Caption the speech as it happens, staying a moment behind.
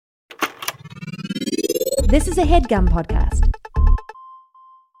This is a HeadGum podcast.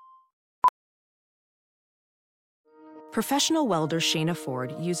 Professional welder Shayna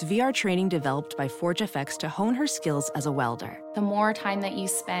Ford used VR training developed by ForgeFX to hone her skills as a welder. The more time that you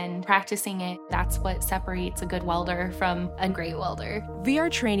spend practicing it, that's what separates a good welder from a great welder.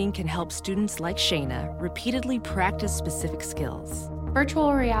 VR training can help students like Shayna repeatedly practice specific skills.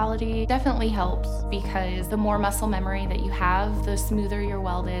 Virtual reality definitely helps because the more muscle memory that you have, the smoother your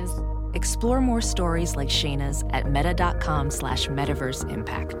weld is. Explore more stories like Shayna's at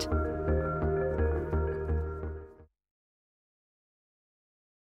meta.com/metaverseimpact.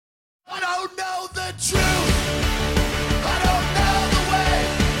 I don't know the truth. I don't know the way.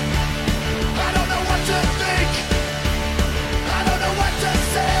 I don't know what to think. I don't know what to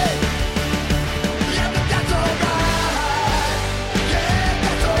say. Yeah, but that's alright. Yeah,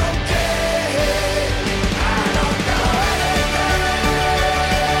 that's okay. I don't know anything.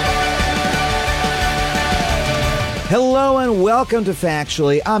 Hello and welcome to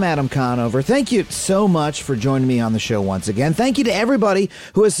Factually. I'm Adam Conover. Thank you so much for joining me on the show once again. Thank you to everybody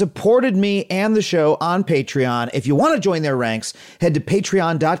who has supported me and the show on Patreon. If you want to join their ranks, head to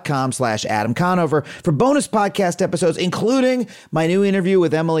patreon.com/Adam Conover for bonus podcast episodes, including my new interview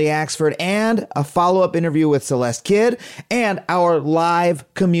with Emily Axford and a follow-up interview with Celeste Kidd and our live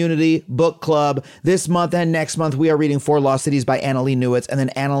community book club. This month and next month, we are reading Four Lost Cities by Annalee Newitz, and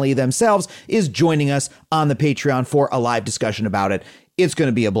then Annalee themselves is joining us on the Patreon for a live discussion about it. It's going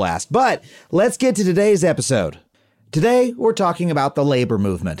to be a blast. But let's get to today's episode. Today, we're talking about the labor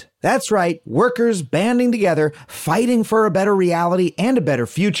movement. That's right, workers banding together, fighting for a better reality and a better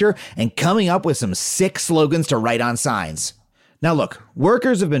future, and coming up with some sick slogans to write on signs. Now look,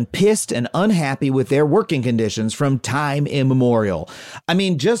 workers have been pissed and unhappy with their working conditions from time immemorial. I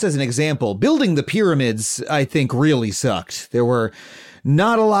mean, just as an example, building the pyramids, I think, really sucked. There were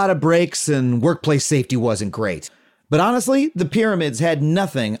not a lot of breaks and workplace safety wasn't great. But honestly, the pyramids had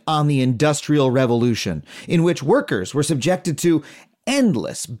nothing on the Industrial Revolution, in which workers were subjected to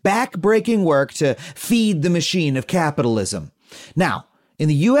endless, back-breaking work to feed the machine of capitalism. Now, in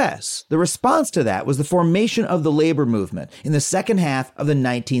the U.S., the response to that was the formation of the labor movement in the second half of the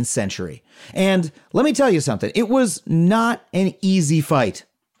 19th century. And let me tell you something, it was not an easy fight.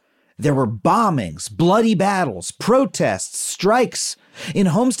 There were bombings, bloody battles, protests, strikes. In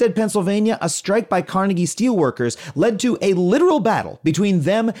Homestead, Pennsylvania, a strike by Carnegie steelworkers led to a literal battle between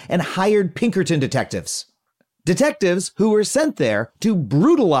them and hired Pinkerton detectives. Detectives who were sent there to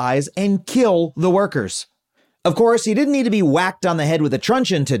brutalize and kill the workers. Of course, you didn't need to be whacked on the head with a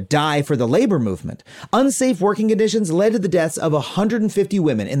truncheon to die for the labor movement. Unsafe working conditions led to the deaths of 150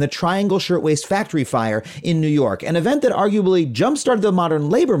 women in the Triangle Shirtwaist Factory fire in New York, an event that arguably jump-started the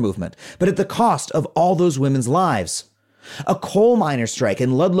modern labor movement, but at the cost of all those women's lives. A coal miner strike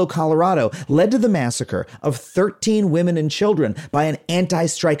in Ludlow, Colorado led to the massacre of 13 women and children by an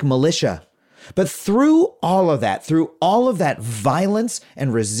anti-strike militia. But through all of that violence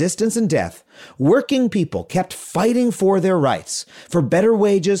and resistance and death, working people kept fighting for their rights, for better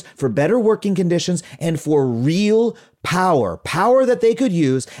wages, for better working conditions, and for real power that they could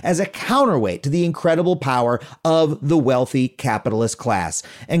use as a counterweight to the incredible power of the wealthy capitalist class.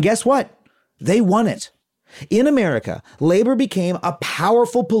 And guess what? They won it. In America, labor became a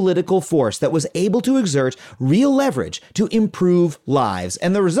powerful political force that was able to exert real leverage to improve lives.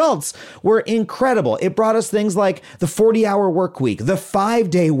 And the results were incredible. It brought us things like the 40-hour work week, the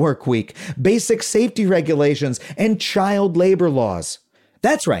 5-day work week, basic safety regulations, and child labor laws.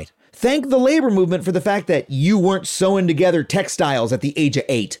 That's right. Thank the labor movement for the fact that you weren't sewing together textiles at the age of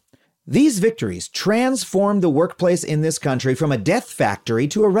 8. These victories transformed the workplace in this country from a death factory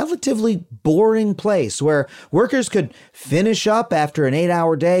to a relatively boring place where workers could finish up after an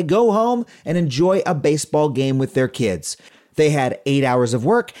 8-hour day, go home, and enjoy a baseball game with their kids. They had 8 hours of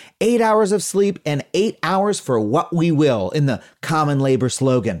work, 8 hours of sleep, and 8 hours for what we will in the common labor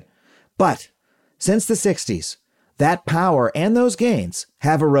slogan. But since the 60s, that power and those gains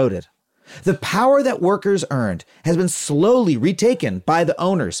have eroded. The power that workers earned has been slowly retaken by the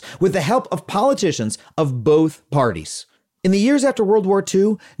owners with the help of politicians of both parties. In the years after World War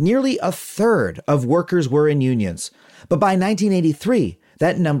II, nearly a third of workers were in unions. But by 1983,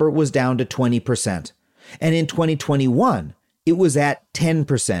 that number was down to 20%. And in 2021, it was at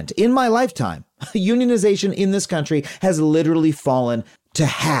 10%. In my lifetime, unionization in this country has literally fallen to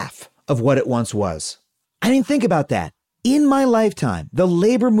half of what it once was. I mean, think about that. In my lifetime, the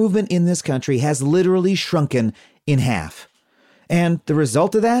labor movement in this country has literally shrunken in half. And the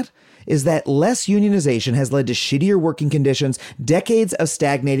result of that is that less unionization has led to shittier working conditions, decades of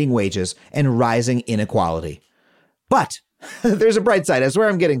stagnating wages, and rising inequality. But There's a bright side. I swear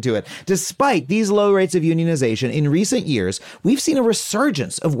I'm getting to it. Despite these low rates of unionization, in recent years, we've seen a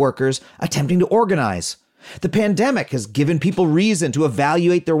resurgence of workers attempting to organize. The pandemic has given people reason to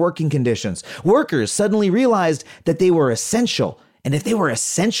evaluate their working conditions. Workers suddenly realized that they were essential. And if they were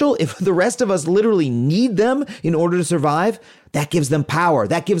essential, if the rest of us literally need them in order to survive, that gives them power,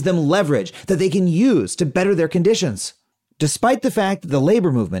 that gives them leverage that they can use to better their conditions. Despite the fact that the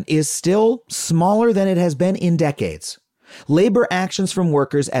labor movement is still smaller than it has been in decades, labor actions from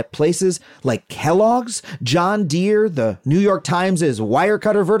workers at places like Kellogg's, John Deere, the New York Times'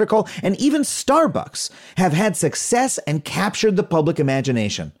 Wirecutter Vertical, and even Starbucks have had success and captured the public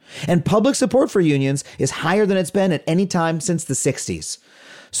imagination. And public support for unions is higher than it's been at any time since the 60s.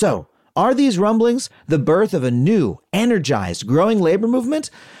 So, are these rumblings the birth of a new, energized, growing labor movement?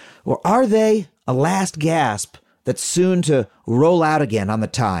 Or are they a last gasp that's soon to roll out again on the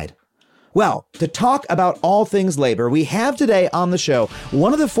tide? Well, to talk about all things labor, we have today on the show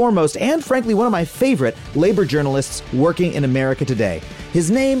one of the foremost and frankly one of my favorite labor journalists working in America today. His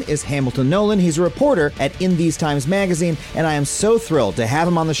name is Hamilton Nolan. He's a reporter at In These Times magazine, and I am so thrilled to have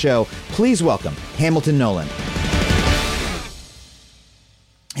him on the show. Please welcome Hamilton Nolan.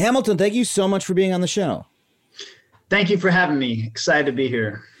 Hamilton, thank you so much for being on the show. Thank you for having me. Excited to be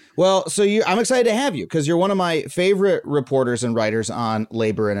here. Well, I'm excited to have you because you're one of my favorite reporters and writers on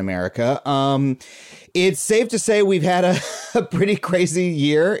labor in America. It's safe to say we've had a pretty crazy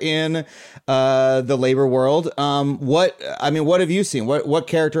year in the labor world. What have you seen? What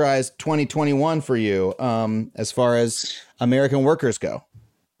characterized 2021 for you as far as American workers go?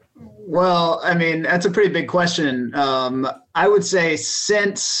 Well, I mean, that's a pretty big question. I would say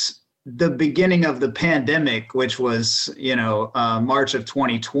since the beginning of the pandemic, which was, March of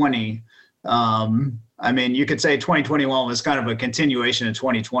 2020, I mean, you could say 2021 was kind of a continuation of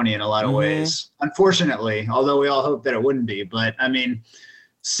 2020 in a lot of ways, unfortunately, although we all hope that it wouldn't be. But I mean,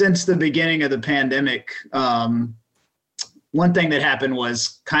 since the beginning of the pandemic, one thing that happened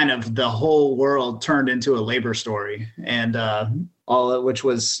was kind of the whole world turned into a labor story, and which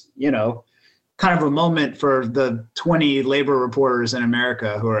was, kind of a moment for the 20 labor reporters in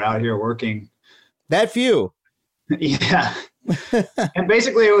America who are out here working. That few. Yeah. And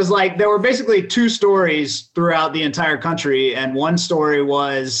basically it was like, there were basically two stories throughout the entire country. And one story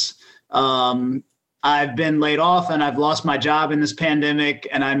was, I've been laid off and I've lost my job in this pandemic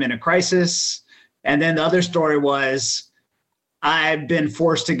and I'm in a crisis. And then the other story was, I've been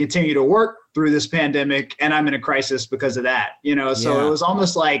forced to continue to work through this pandemic and I'm in a crisis because of that, So it was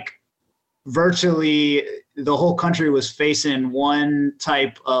almost like virtually the whole country was facing one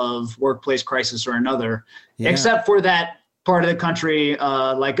type of workplace crisis or another, except for that part of the country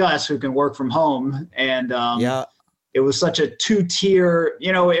like us who can work from home. And it was such a two-tier,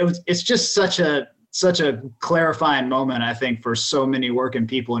 it's just such a clarifying moment, I think, for so many working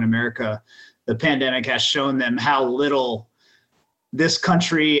people in America. The pandemic has shown them how little this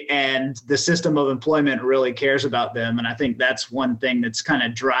country and the system of employment really cares about them. And I think that's one thing that's kind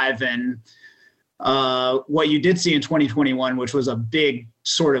of driving what you did see in 2021, which was a big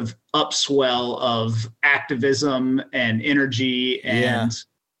sort of upswell of activism and energy and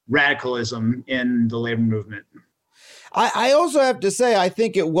radicalism in the labor movement. I also have to say, I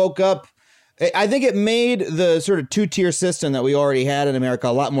think it made the sort of two-tier system that we already had in America a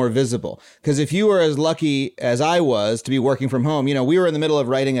lot more visible. Because if you were as lucky as I was to be working from home, we were in the middle of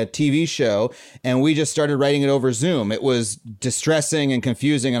writing a TV show and we just started writing it over Zoom. It was distressing and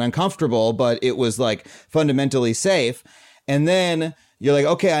confusing and uncomfortable, but it was like fundamentally safe. And then you're like,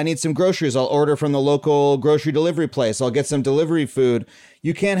 okay, I need some groceries. I'll order from the local grocery delivery place. I'll get some delivery food.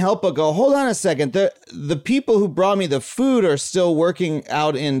 You can't help but go, hold on a second. The people who brought me the food are still working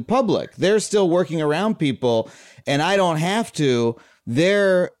out in public. They're still working around people, and I don't have to.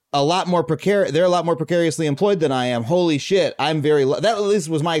 They're a lot more precariously employed than I am. Holy shit! That at least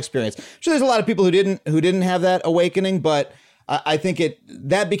was my experience. I'm sure there's a lot of people who didn't have that awakening, but I think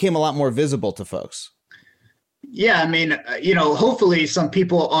that became a lot more visible to folks. Yeah, I mean, hopefully some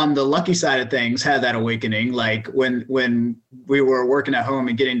people on the lucky side of things had that awakening, like when we were working at home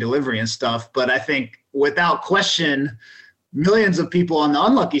and getting delivery and stuff. But I think without question, millions of people on the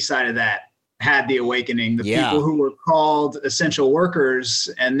unlucky side of that had the awakening, the people who were called essential workers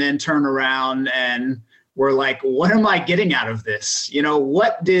and then turn around and were like, what am I getting out of this?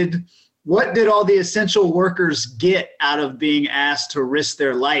 What did all the essential workers get out of being asked to risk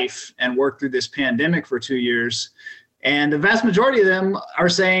their life and work through this pandemic for 2 years? And the vast majority of them are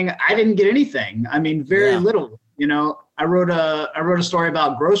saying, I didn't get anything. I mean, very little. I wrote a story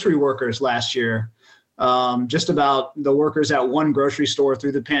about grocery workers last year, just about the workers at one grocery store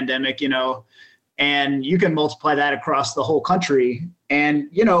through the pandemic, And you can multiply that across the whole country. And,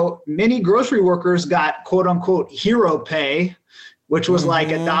 you know, many grocery workers got quote unquote hero pay, which was like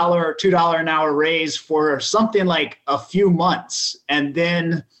 $1 or $2 an hour raise for something like a few months. And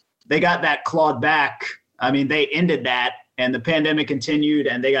then they got that clawed back. I mean, they ended that and the pandemic continued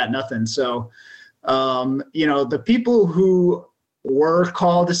and they got nothing. So, you know, the people who were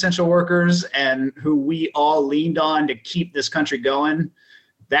called essential workers and who we all leaned on to keep this country going,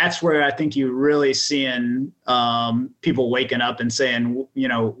 that's where I think you're really seeing people waking up and saying, you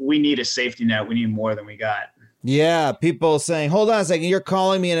know, we need a safety net. We need more than we got. Yeah, people saying, hold on a second, you're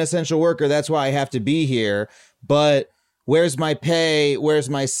calling me an essential worker. That's why I have to be here. But where's my pay? Where's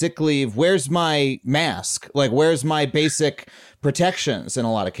my sick leave? Where's my mask? Like, where's my basic protections in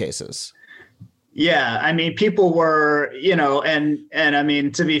a lot of cases? Yeah, I mean, people were, you know, and I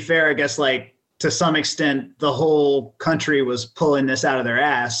mean, to be fair, I guess, like, to some extent, the whole country was pulling this out of their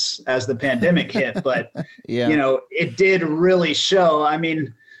ass as the pandemic hit. But, yeah, you know, it did really show. I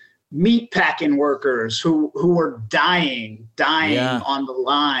mean, meat packing workers who were dying on the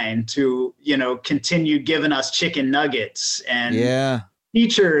line to, you know, continue giving us chicken nuggets, and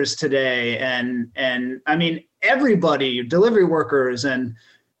teachers today. And I mean, everybody, delivery workers and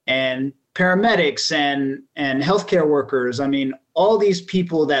paramedics and healthcare workers. I mean, all these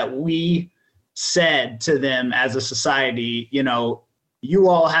people that we said to them as a society, you know, you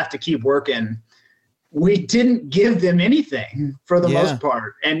all have to keep working. We didn't give them anything for the most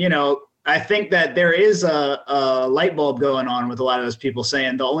part. And, you know, I think that there is a light bulb going on with a lot of those people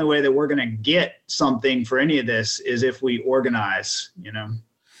saying the only way that we're going to get something for any of this is if we organize, you know?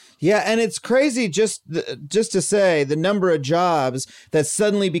 Yeah, and it's crazy just to say the number of jobs that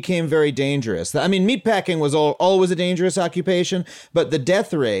suddenly became very dangerous. I mean, meatpacking was always a dangerous occupation, but the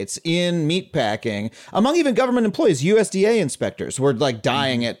death rates in meatpacking among even government employees, USDA inspectors, were like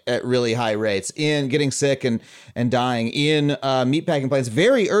dying at really high rates, in getting sick and dying in meatpacking plants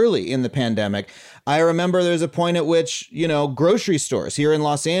very early in the pandemic. I remember there's a point at which, you know, grocery stores here in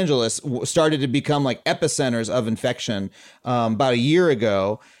Los Angeles started to become like epicenters of infection about a year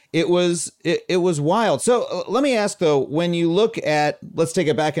ago. It was wild. So let me ask, though, when you look at, let's take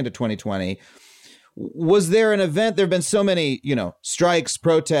it back into 2020, was there an event? There have been so many, you know, strikes,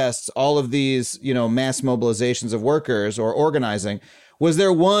 protests, all of these, you know, mass mobilizations of workers or organizing. Was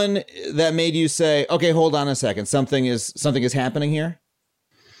there one that made you say, okay, hold on a second, something is happening here?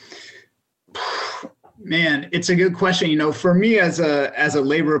 Man, it's a good question. You know, for me as a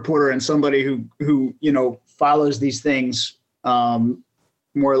labor reporter and somebody who you know, follows these things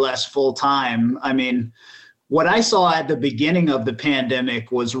more or less full time. I mean, what I saw at the beginning of the pandemic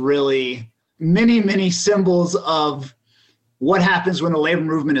was really many, many symbols of what happens when the labor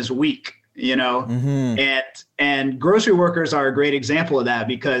movement is weak, you know, and grocery workers are a great example of that,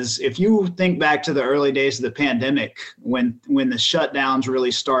 because if you think back to the early days of the pandemic, when the shutdowns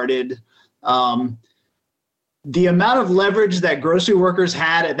really started, the amount of leverage that grocery workers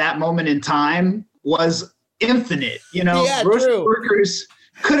had at that moment in time was infinite. You know, grocery workers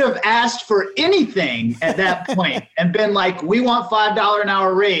could have asked for anything at that point and been like, we want $5 an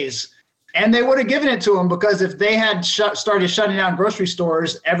hour raise. And they would have given it to them, because if they had started shutting down grocery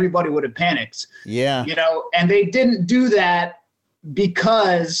stores, everybody would have panicked. Yeah. You know, and they didn't do that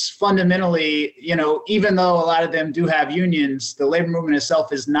because fundamentally, you know, even though a lot of them do have unions, the labor movement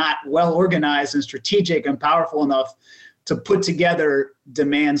itself is not well organized and strategic and powerful enough to put together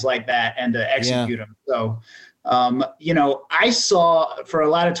demands like that and to execute them. So, you know, I saw for a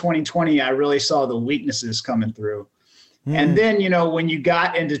lot of 2020, I really saw the weaknesses coming through. And then, you know, when you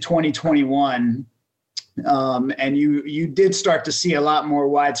got into 2021, and you did start to see a lot more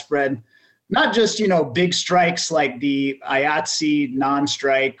widespread, not just, you know, big strikes like the IATSE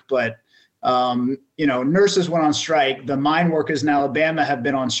non-strike, but, you know, nurses went on strike. The mine workers in Alabama have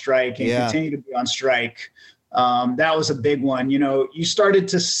been on strike and continue to be on strike. That was a big one. You know, you started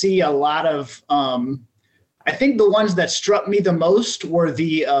to see a lot of, I think the ones that struck me the most were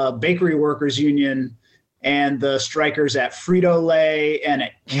the bakery workers union and the strikers at Frito-Lay and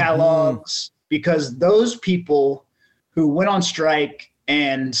at Kellogg's, because those people who went on strike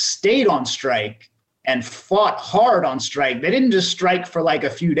and stayed on strike and fought hard on strike, they didn't just strike for like a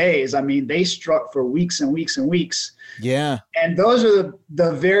few days. I mean, they struck for weeks and weeks and weeks. Yeah. And those are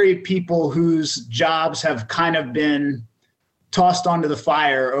the very people whose jobs have kind of been tossed onto the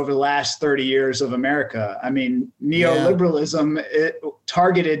fire over the last 30 years of America. I mean, neoliberalism it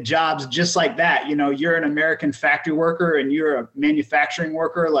targeted jobs just like that. You know, you're an American factory worker and you're a manufacturing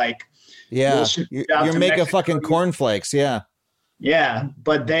worker. Like, you're making fucking cornflakes. Yeah. Yeah.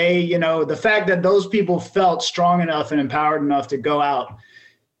 But they, you know, the fact that those people felt strong enough and empowered enough to go out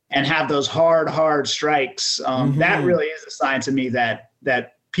and have those hard strikes. That really is a sign to me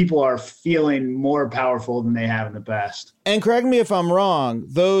that people are feeling more powerful than they have in the past. And correct me if I'm wrong,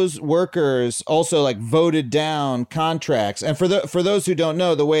 those workers also like voted down contracts. And for those who don't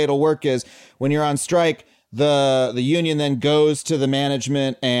know, the way it'll work is when you're on strike, the union then goes to the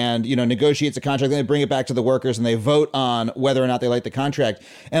management and, negotiates a contract. Then they bring it back to the workers and they vote on whether or not they like the contract.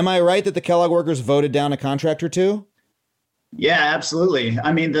 Am I right that the Kellogg workers voted down a contract or two? Yeah, absolutely.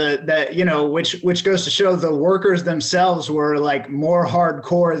 I mean, which goes to show the workers themselves were like more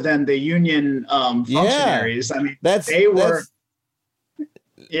hardcore than the union functionaries. I mean, they were.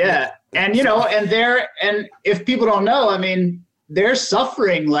 Yeah. And, and if people don't know, I mean, they're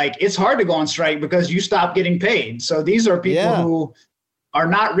suffering. Like, it's hard to go on strike because you stop getting paid. So these are people who are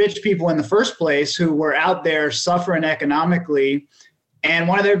not rich people in the first place, who were out there suffering economically. And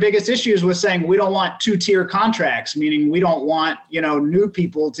one of their biggest issues was saying, we don't want two-tier contracts, meaning we don't want, new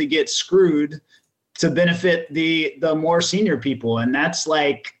people to get screwed to benefit the more senior people. And that's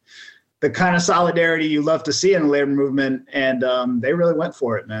like the kind of solidarity you love to see in the labor movement. And they really went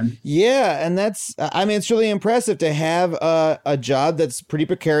for it, man. Yeah. And it's really impressive to have a job that's pretty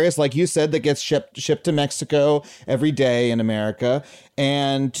precarious, like you said, that gets shipped to Mexico every day in America,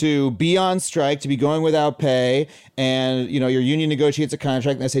 and to be on strike, to be going without pay. And, your union negotiates a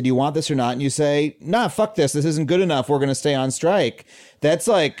contract and they say, do you want this or not? And you say, nah, fuck this. This isn't good enough. We're going to stay on strike. That's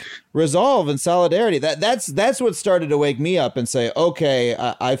like resolve and solidarity. That's what started to wake me up and say, okay,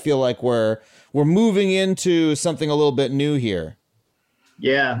 I feel like we're moving into something a little bit new here.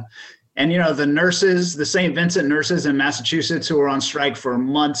 Yeah. And, the nurses, the St. Vincent nurses in Massachusetts who were on strike for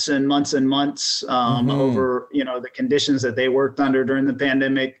months and months and months over, the conditions that they worked under during the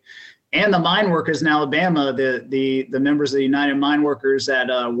pandemic, and the mine workers in Alabama, the members of the United Mine Workers at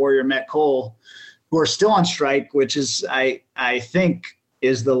Warrior Met Coal, who are still on strike, which is, I think,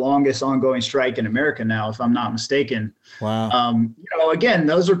 is the longest ongoing strike in America now, if I'm not mistaken. Wow. Again,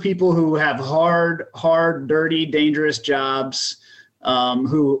 those are people who have hard, dirty, dangerous jobs,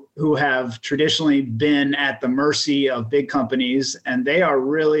 who have traditionally been at the mercy of big companies, and they're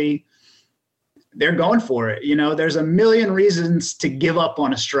going for it. There's a million reasons to give up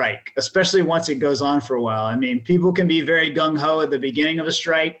on a strike, especially once it goes on for a while. I mean, people can be very gung-ho at the beginning of a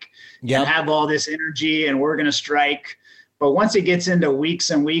strike and have all this energy and we're going to strike. But once it gets into weeks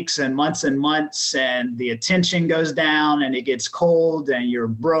and weeks and months and the attention goes down and it gets cold and you're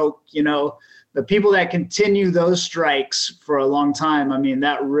broke, the people that continue those strikes for a long time, I mean,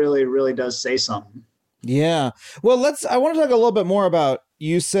 that really, really does say something. Yeah. Well, I want to talk a little bit more about,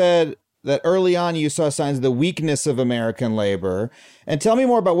 you said that early on you saw signs of the weakness of American labor. And tell me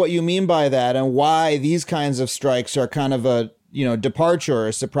more about what you mean by that and why these kinds of strikes are kind of a, departure or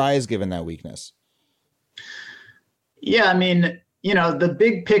a surprise given that weakness. Yeah, I mean, the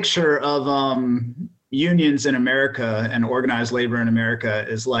big picture of unions in America and organized labor in America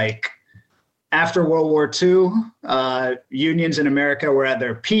is like, after World War II, unions in America were at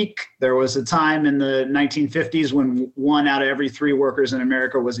their peak. There was a time in the 1950s when 1 out of every 3 workers in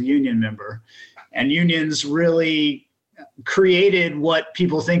America was a union member. And unions really created what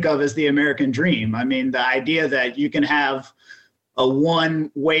people think of as the American dream. I mean, the idea that you can have a one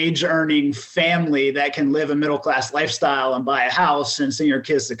wage earning family that can live a middle-class lifestyle and buy a house and send your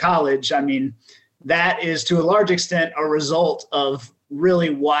kids to college. I mean, that is to a large extent a result of really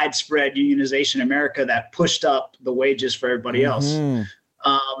widespread unionization in America that pushed up the wages for everybody else. And,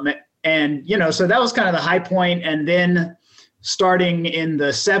 so that was kind of the high point. And then starting in the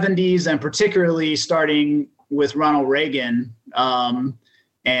 70s and particularly starting with Ronald Reagan and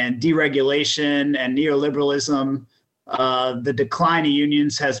deregulation and neoliberalism, the decline of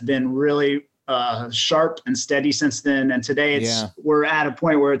unions has been really sharp and steady since then. And today we're at a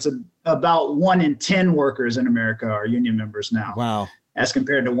point where it's about 1 in 10 workers in America are union members now. Wow. As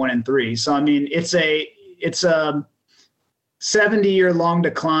compared to 1 in 3. So, I mean, it's a 70-year long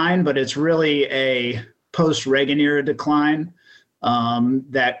decline, but it's really a post-Reagan era decline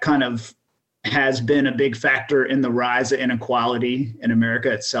that kind of has been a big factor in the rise of inequality in America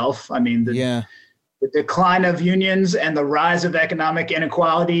itself. I mean, the decline of unions and the rise of economic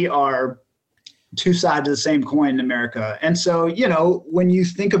inequality are two sides of the same coin in America. And so, when you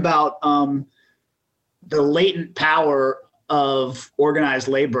think about the latent power of organized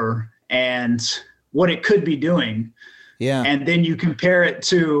labor and what it could be doing. Yeah. And then you compare it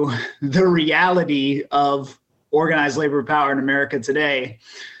to the reality of organized labor power in America today.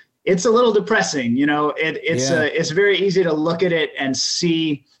 It's a little depressing. It's very easy to look at it and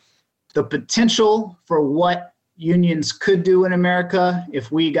see the potential for what unions could do in America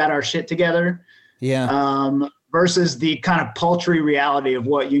if we got our shit together. Yeah. versus the kind of paltry reality of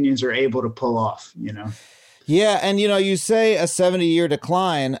what unions are able to pull off, you know? Yeah, and you say a 70-year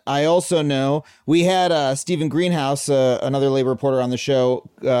decline. I also know we had Stephen Greenhouse, another labor reporter on the show,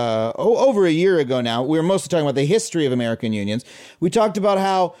 over a year ago now. We were mostly talking about the history of American unions. We talked about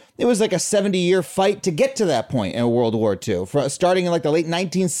how it was like a 70-year fight to get to that point in World War II, starting in like the late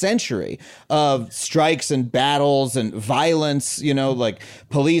 19th century of strikes and battles and violence, like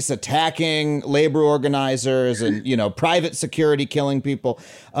police attacking labor organizers and, private security killing people,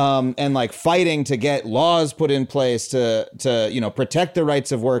 and like fighting to get laws put in place to protect the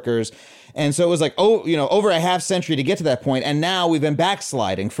rights of workers. And so it was like, over a half century to get to that point. And now we've been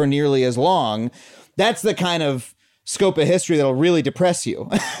backsliding for nearly as long. That's the kind of scope of history that'll really depress you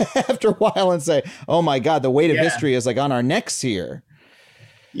after a while and say, oh my God, the weight of history is like on our necks here.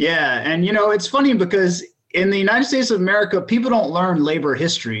 Yeah. And, it's funny because in the United States of America, people don't learn labor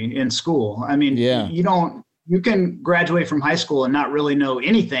history in school. I mean, you can graduate from high school and not really know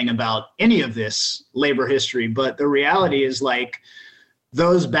anything about any of this labor history. But the reality is like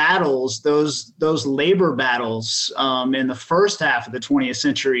those battles, those labor battles in the first half of the 20th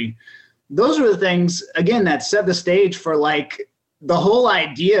century, those are the things, again, that set the stage for like the whole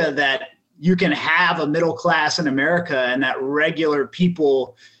idea that you can have a middle class in America and that regular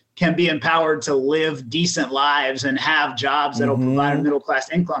people can be empowered to live decent lives and have jobs that'll provide middle class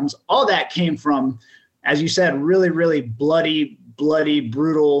incomes. All that came from, as you said, really, really bloody,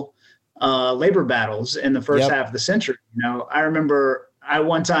 brutal labor battles in the first half of the century. I remember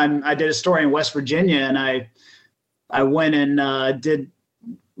one time I did a story in West Virginia, and I went and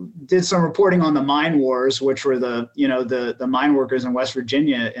did some reporting on the mine wars, which were the mine workers in West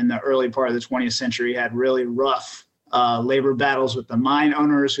Virginia in the early part of the 20th century had really rough labor battles with the mine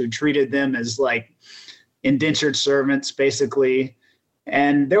owners who treated them as like indentured servants, basically.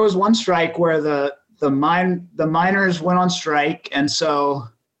 And there was one strike where the miners went on strike, and so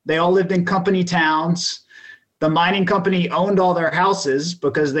they all lived in company towns. The mining company owned all their houses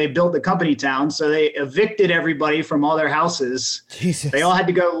because they built the company town. So they evicted everybody from all their houses. Jesus. They all had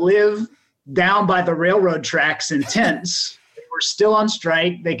to go live down by the railroad tracks in tents. They were still on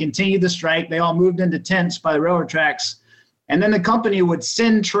strike. They continued the strike. They all moved into tents by the railroad tracks. And then the company would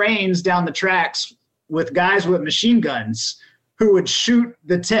send trains down the tracks with guys with machine guns who would shoot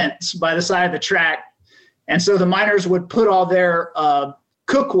the tents by the side of the track. And so the miners would put all their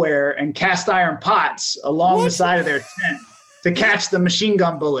cookware and cast iron pots along the side of their tent to catch the machine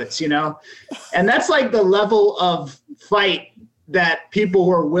gun bullets, and that's like the level of fight that people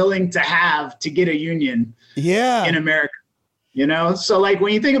were willing to have to get a union in America, so like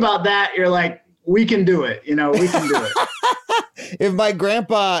when you think about that, you're like, we can do it, we can do it. If my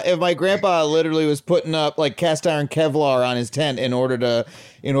grandpa literally was putting up like cast iron Kevlar on his tent in order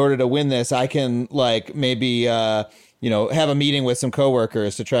to win this, I can like maybe have a meeting with some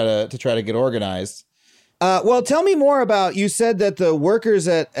coworkers to try to get organized. Well, tell me more about, you said that the workers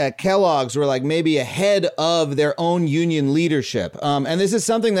at Kellogg's were like maybe ahead of their own union leadership. And this is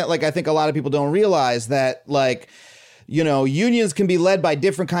something that like I think a lot of people don't realize, that like, unions can be led by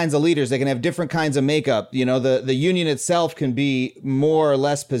different kinds of leaders. They can have different kinds of makeup. The union itself can be more or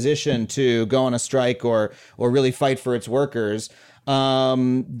less positioned to go on a strike or really fight for its workers. Tell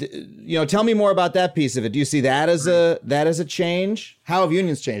me more about that piece of it. Do you see that as a change? How have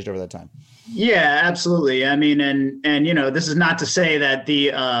unions changed over that time? Yeah, absolutely. I mean, and this is not to say that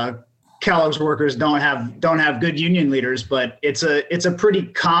the Kellogg's workers don't have good union leaders, but it's a pretty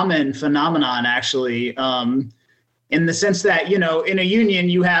common phenomenon, actually, in the sense that, in a union,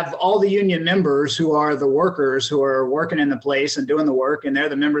 you have all the union members who are the workers who are working in the place and doing the work, and they're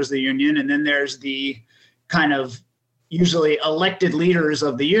the members of the union. And then there's the kind of usually elected leaders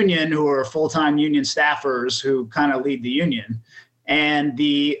of the union who are full-time union staffers who kind of lead the union. And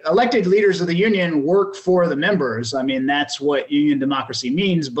the elected leaders of the union work for the members. I mean, that's what union democracy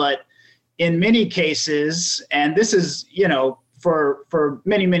means. But in many cases, and this is, for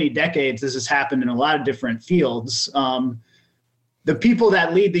many, many decades, this has happened in a lot of different fields. The people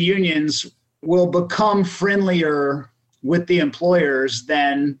that lead the unions will become friendlier with the employers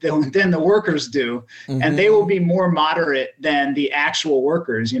than the workers do. Mm-hmm. And they will be more moderate than the actual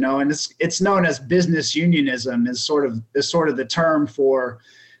workers, and it's known as business unionism, is sort of the term for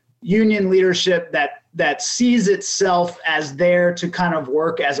union leadership that sees itself as there to kind of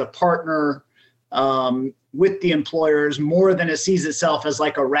work as a partner with the employers more than it sees itself as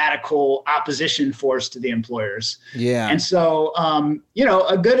like a radical opposition force to the employers. Yeah. And so,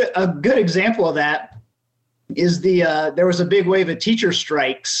 a good example of that is there was a big wave of teacher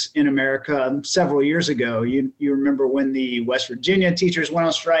strikes in America several years ago. You remember when the West Virginia teachers went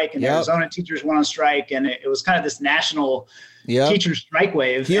on strike and Arizona teachers went on strike, and it was kind of this national teacher strike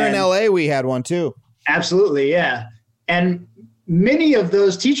wave. Here in LA, we had one too. Absolutely, yeah. And many of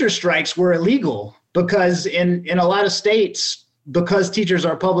those teacher strikes were illegal because in a lot of states, because teachers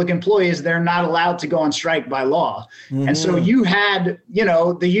are public employees, they're not allowed to go on strike by law. Mm-hmm. And so you had,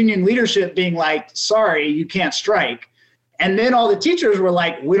 the union leadership being like, sorry, you can't strike. And then all the teachers were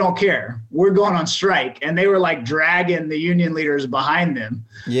like, we don't care. We're going on strike. And they were like dragging the union leaders behind them.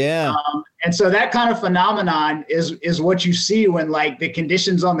 Yeah. And so that kind of phenomenon is what you see when like the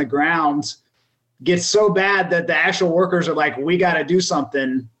conditions on the ground get so bad that the actual workers are like, we got to do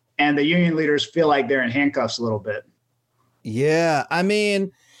something. And the union leaders feel like they're in handcuffs a little bit. Yeah, I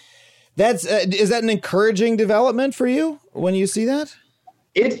mean, is that an encouraging development for you when you see that?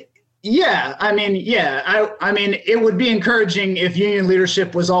 I mean, it would be encouraging if union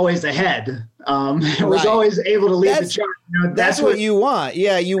leadership was always ahead. It was always able to lead the charge. That's what you want.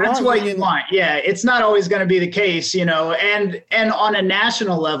 Yeah, you want. Yeah, it's not always going to be the case, and on a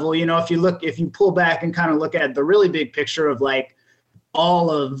national level, if you pull back and kind of look at the really big picture of like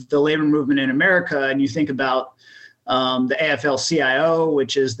all of the labor movement in America, and you think about the AFL-CIO,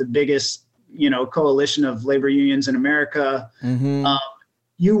 which is the biggest, coalition of labor unions in America. Mm-hmm.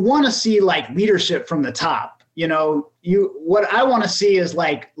 You want to see like leadership from the top. What I want to see is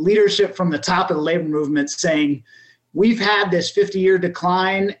like leadership from the top of the labor movement saying, we've had this 50-year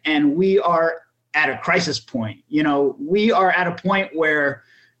decline and we are at a crisis point. We are at a point where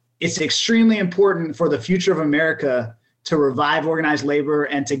it's extremely important for the future of America to revive organized labor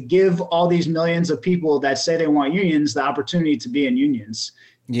and to give all these millions of people that say they want unions the opportunity to be in unions.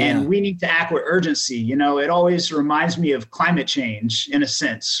 Yeah. And we need to act with urgency. It always reminds me of climate change in a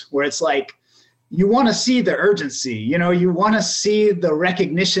sense, where it's like, you want to see the urgency, you want to see the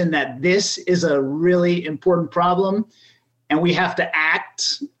recognition that this is a really important problem and we have to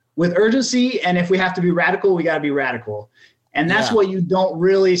act with urgency. And if we have to be radical, we got to be radical. And that's what you don't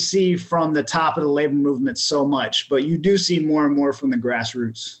really see from the top of the labor movement so much, but you do see more and more from the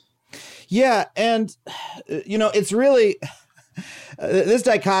grassroots. Yeah. And, it's really this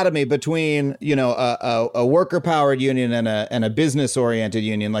dichotomy between, a worker powered union and a business oriented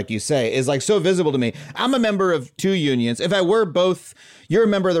union, like you say, is like so visible to me. I'm a member of two unions. If I were both, you're a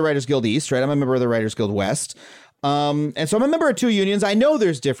member of the Writers Guild East, right? I'm a member of the Writers Guild West. And so I'm a member of two unions. I know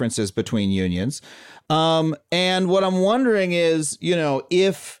there's differences between unions. And what I'm wondering is,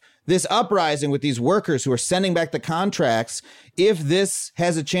 if this uprising with these workers who are sending back the contracts, if this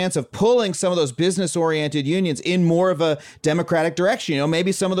has a chance of pulling some of those business oriented unions in more of a democratic direction,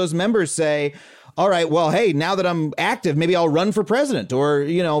 maybe some of those members say, all right, well, hey, now that I'm active, maybe I'll run for president or,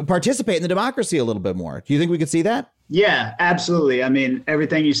 participate in the democracy a little bit more. Do you think we could see that? Yeah, absolutely. I mean,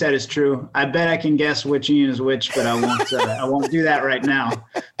 everything you said is true. I bet I can guess which union is which, but I won't. I won't do that right now.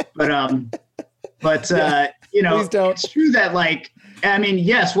 But it's true that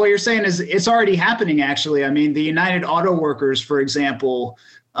yes, what you're saying is it's already happening. Actually, I mean, the United Auto Workers, for example,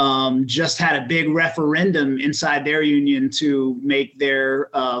 just had a big referendum inside their union to make their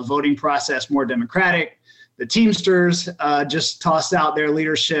voting process more democratic. The Teamsters just tossed out their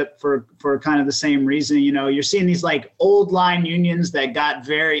leadership for kind of the same reason. You're seeing these like old line unions that got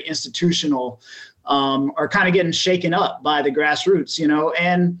very institutional are kind of getting shaken up by the grassroots,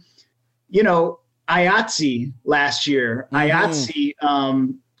 and, IATSE last year, IATSE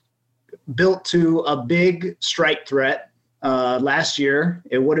built to a big strike threat last year.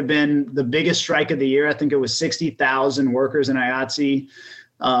 It would have been the biggest strike of the year. I think it was 60,000 workers in IATSE.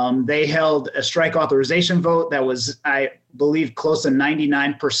 They held a strike authorization vote that was, I believe, close to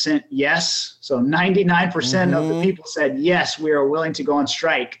 99% yes. So 99% of the people said, yes, we are willing to go on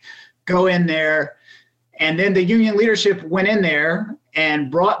strike. Go in there. And then the union leadership went in there and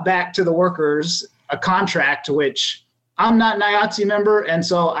brought back to the workers a contract, to which I'm not an IATSE member, and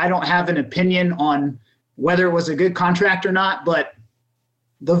so I don't have an opinion on whether it was a good contract or not, but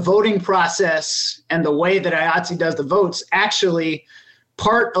the voting process and the way that IATSE does the votes, actually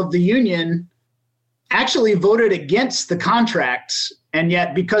part of the union actually voted against the contracts, and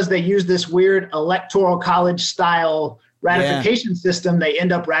yet because they use this weird electoral college style ratification system, they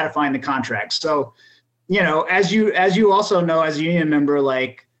end up ratifying the contract. So, as you also know, as a union member,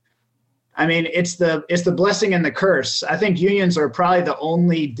 it's the blessing and the curse. I think unions are probably the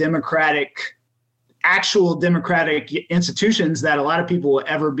only actual democratic institutions that a lot of people will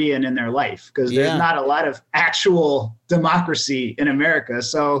ever be in their life, because there's not a lot of actual democracy in America.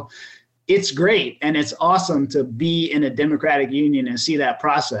 So it's great. And it's awesome to be in a democratic union and see that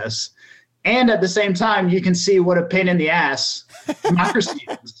process. And at the same time, you can see what a pain in the ass democracy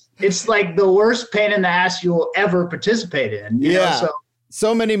is. It's like the worst pain in the ass you'll ever participate in. You know?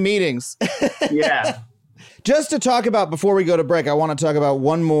 So many meetings. Yeah. Just to talk about, before we go to break, I want to talk about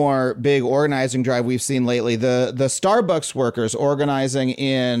one more big organizing drive we've seen lately. The Starbucks workers organizing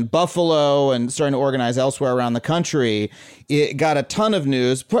in Buffalo and starting to organize elsewhere around the country. It got a ton of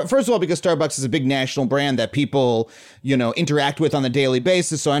news. First of all, because Starbucks is a big national brand that people, interact with on a daily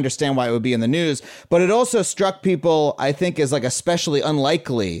basis. So I understand why it would be in the news. But it also struck people, I think, as like especially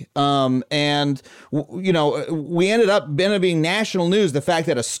unlikely. We ended up being national news. The fact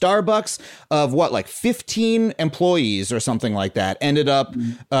that a Starbucks of 15 employees or something like that ended up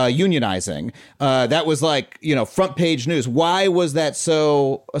unionizing. That was front page news. Why was that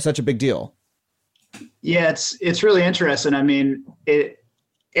such a big deal? Yeah, it's really interesting. I mean,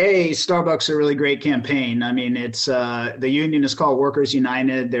 Starbucks a really great campaign. I mean, it's the union is called Workers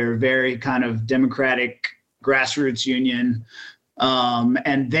United. They're a very kind of democratic grassroots union.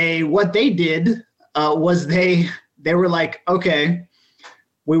 And what they did was they were like, okay,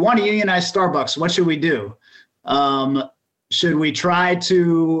 we want to unionize Starbucks. What should we do? Should we try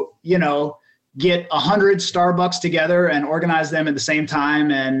to, get 100 Starbucks together and organize them at the same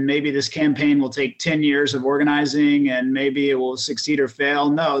time? And maybe this campaign will take 10 years of organizing and maybe it will succeed or fail.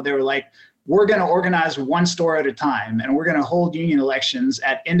 No, they were like, we're going to organize one store at a time and we're going to hold union elections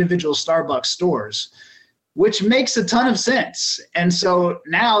at individual Starbucks stores, which makes a ton of sense. And so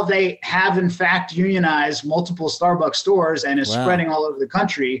now they have in fact unionized multiple Starbucks stores and is spreading all over the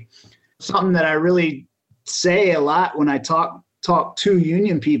country. Something that I really say a lot when I talk to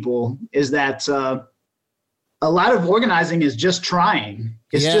union people is that a lot of organizing is just trying.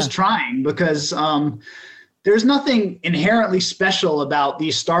 It's just trying because there's nothing inherently special about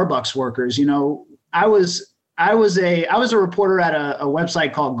these Starbucks workers. I was a reporter at a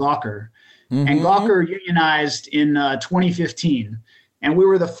website called Gawker, and Gawker unionized in 2015. And we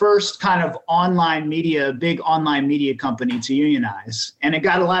were the first kind of big online media company to unionize. And it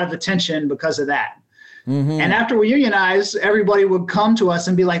got a lot of attention because of that. And after we unionized, everybody would come to us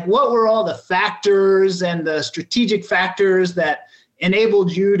and be like, what were all the factors and the strategic factors that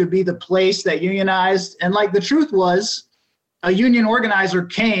enabled you to be the place that unionized? And the truth was, a union organizer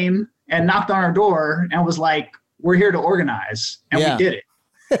came and knocked on our door and was like, we're here to organize. And we did it.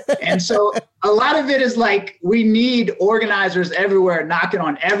 And so a lot of it is we need organizers everywhere knocking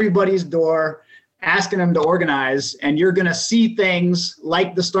on everybody's door, asking them to organize. And you're going to see things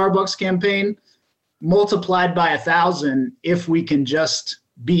like the Starbucks campaign multiplied by 1,000 if we can just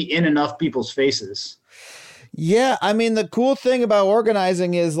be in enough people's faces. Yeah, I mean, the cool thing about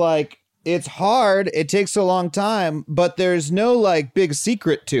organizing is it's hard, it takes a long time, but there's no big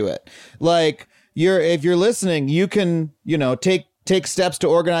secret to it. If you're listening, you can, take steps to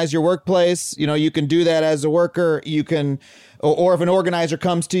organize your workplace. You can do that as a worker. You can, or if an organizer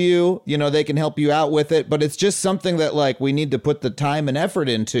comes to you, they can help you out with it. But it's just something that we need to put the time and effort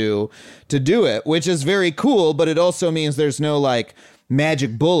into to do it, which is very cool. But it also means there's no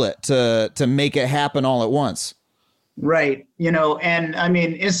magic bullet to make it happen all at once. Right. And I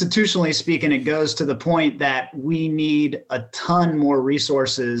mean, institutionally speaking, it goes to the point that we need a ton more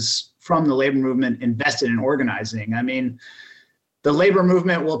resources from the labor movement invested in organizing. I mean, the labor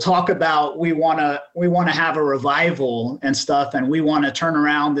movement will talk about we want to have a revival and stuff, and we want to turn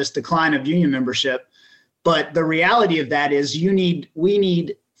around this decline of union membership. But the reality of that is we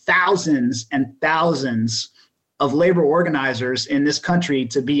need thousands and thousands of labor organizers in this country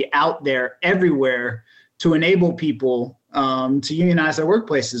to be out there everywhere to enable people to unionize their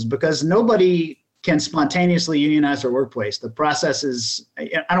workplaces, because nobody can spontaneously unionize their workplace. The process is,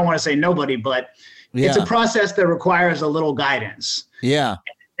 I don't want to say nobody, but it's a process that requires a little guidance. Yeah.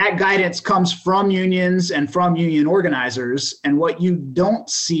 That guidance comes from unions and from union organizers. And what you don't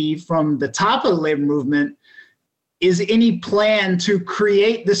see from the top of the labor movement is any plan to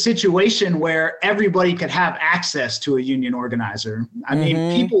create the situation where everybody could have access to a union organizer. I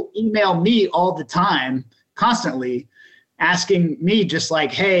mean, people email me all the time, constantly, asking me just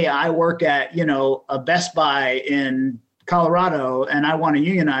hey, I work at, a Best Buy in Colorado and I want to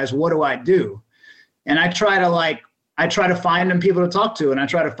unionize. What do I do? And I try to find them people to talk to, and I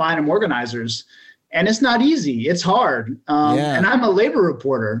try to find them organizers. And it's not easy. It's hard. And I'm a labor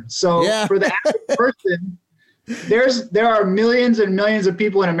reporter. So for the average person, there are millions and millions of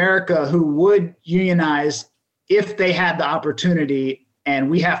people in America who would unionize if they had the opportunity, and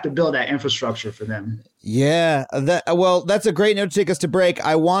we have to build that infrastructure for them. Yeah, that's a great note to take us to break.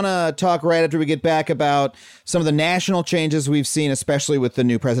 I want to talk right after we get back about some of the national changes we've seen, especially with the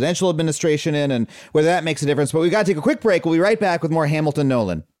new presidential administration in, and whether that makes a difference. But we got to take a quick break. We'll be right back with more Hamilton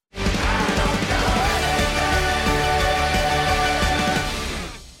Nolan.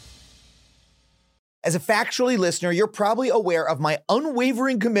 As a Factually listener, you're probably aware of my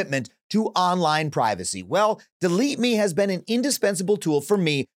unwavering commitment to online privacy. Well, Delete Me has been an indispensable tool for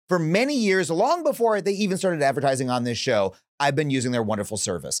me for many years, long before they even started advertising on this show. I've been using their wonderful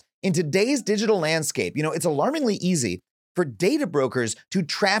service. In today's digital landscape, it's alarmingly easy for data brokers to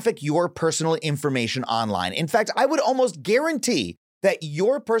traffic your personal information online. In fact, I would almost guarantee that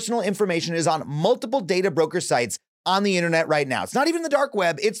your personal information is on multiple data broker sites on the internet right now. It's not even the dark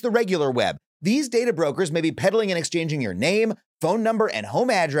web, it's the regular web. These data brokers may be peddling and exchanging your name, phone number, and home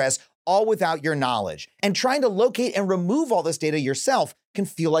address, all without your knowledge. And trying to locate and remove all this data yourself can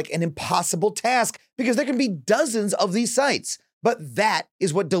feel like an impossible task because there can be dozens of these sites. But that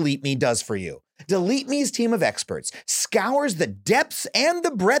is what Delete Me does for you. Delete Me's team of experts scours the depths and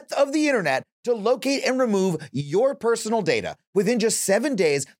the breadth of the internet to locate and remove your personal data. Within just 7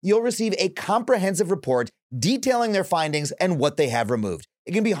 days, you'll receive a comprehensive report detailing their findings and what they have removed.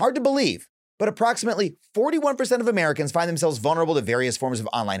 It can be hard to believe, but approximately 41% of Americans find themselves vulnerable to various forms of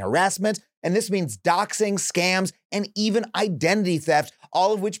online harassment, and this means doxing, scams, and even identity theft,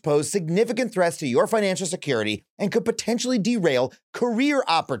 all of which pose significant threats to your financial security and could potentially derail career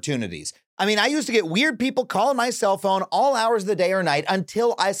opportunities. I used to get weird people calling my cell phone all hours of the day or night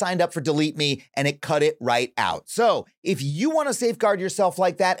until I signed up for Delete Me, and it cut it right out. So if you want to safeguard yourself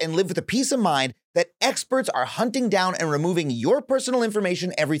like that and live with the peace of mind that experts are hunting down and removing your personal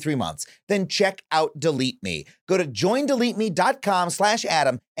information every 3 months, then check out Delete Me. Go to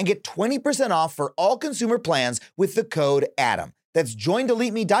joindeleteme.com/Adam and get 20% off for all consumer plans with the code Adam. That's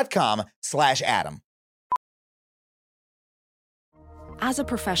joindeleteme.com/Adam. As a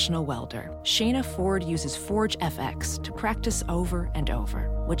professional welder, Shayna Ford uses Forge FX to practice over and over,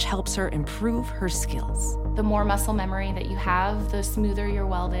 which helps her improve her skills. The more muscle memory that you have, the smoother your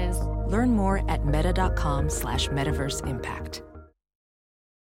weld is. Learn more at meta.com/metaverse impact.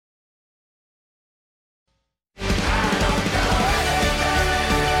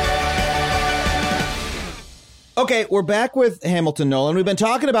 Okay, we're back with Hamilton Nolan. We've been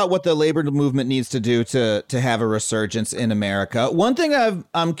talking about what the labor movement needs to do to have a resurgence in America. One thing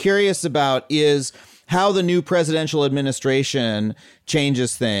I'm curious about is how the new presidential administration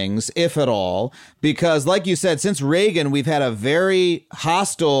changes things, if at all, because like you said, since Reagan, we've had a very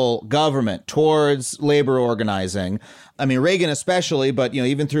hostile government towards labor organizing. Reagan especially, but,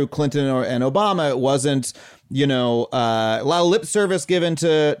 even through Clinton and Obama, it wasn't, a lot of lip service given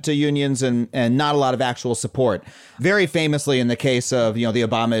to unions and not a lot of actual support. Very famously in the case of, the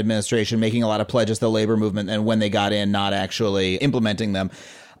Obama administration making a lot of pledges to the labor movement and when they got in, not actually implementing them.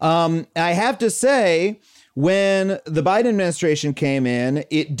 I have to say, when the Biden administration came in,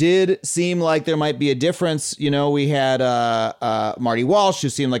 it did seem like there might be a difference. We had Marty Walsh, who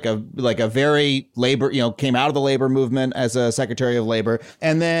seemed like a very labor, came out of the labor movement as a Secretary of Labor.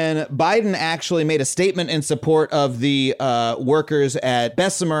 And then Biden actually made a statement in support of the workers at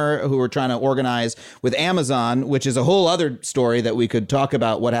Bessemer who were trying to organize with Amazon, which is a whole other story that we could talk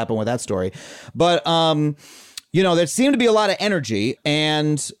about what happened with that story. But there seemed to be a lot of energy,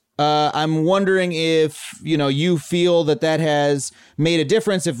 and I'm wondering if, you feel that has made a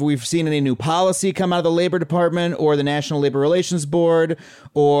difference, if we've seen any new policy come out of the Labor Department or the National Labor Relations Board,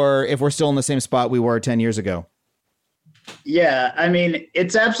 or if we're still in the same spot we were 10 years ago. Yeah,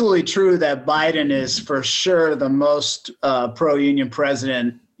 it's absolutely true that Biden is for sure the most pro-union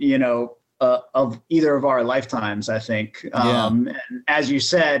president, of either of our lifetimes, I think. And as you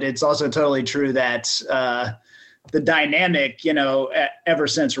said, it's also totally true that the dynamic, ever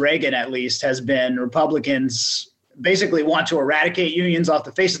since Reagan, at least, has been Republicans basically want to eradicate unions off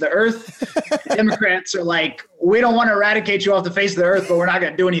the face of the earth. Democrats are like, we don't want to eradicate you off the face of the earth, but we're not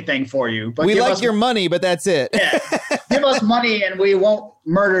going to do anything for you. But we like your money, but that's it. Yeah, give us money and we won't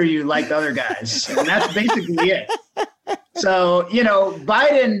murder you like the other guys. And that's basically it. So,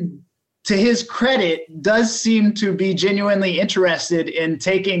 Biden, to his credit, does seem to be genuinely interested in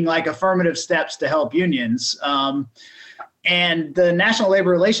taking affirmative steps to help unions. And the National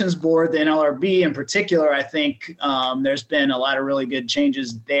Labor Relations Board, the NLRB in particular, I think there's been a lot of really good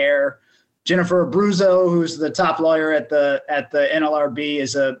changes there. Jennifer Abruzzo, who's the top lawyer at the NLRB,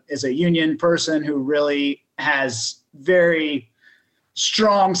 is a union person who really has very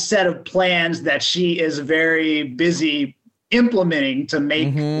strong set of plans that she is very busy implementing to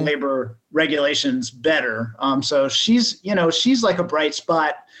make labor regulations better. So she's like a bright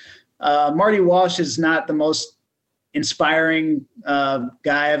spot. Marty Walsh is not the most inspiring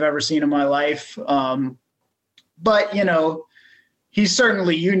guy I've ever seen in my life. But, he's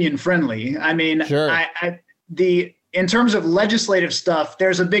certainly union friendly. Sure. In terms of legislative stuff,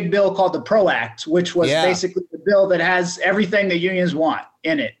 there's a big bill called the PRO Act, which was basically the bill that has everything the unions want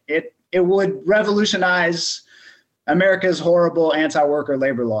in it. would revolutionize America's horrible anti-worker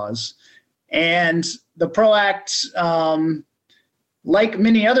labor laws. And the PRO Act, like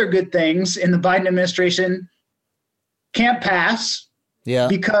many other good things in the Biden administration, can't pass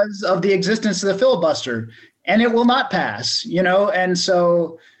because of the existence of the filibuster, and it will not pass, And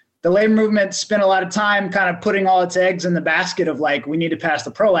so the labor movement spent a lot of time kind of putting all its eggs in the basket of like, we need to pass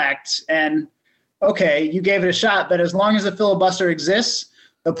the PRO Act. And okay, you gave it a shot, but as long as the filibuster exists,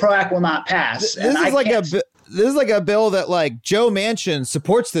 the PRO Act will not pass. This is like a bill that like Joe Manchin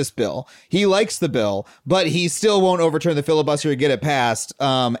supports this bill. He likes the bill, but he still won't overturn the filibuster to get it passed.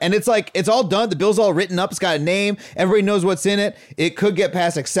 And it's like, it's all done. The bill's all written up. It's got a name. Everybody knows what's in it. It could get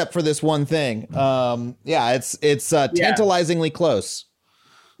passed except for this one thing. It's tantalizingly close.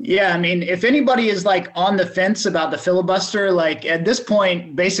 Yeah. I mean, if anybody is like on the fence about the filibuster, like at this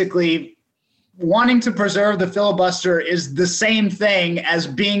point, basically wanting to preserve the filibuster is the same thing as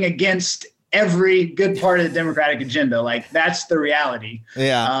being against every good part of the Democratic agenda. Like that's the reality.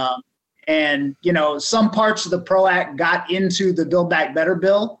 Yeah. And, some parts of the PRO Act got into the Build Back Better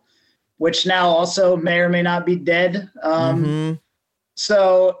bill, which now also may or may not be dead.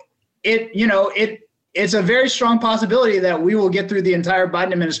 So it's a very strong possibility that we will get through the entire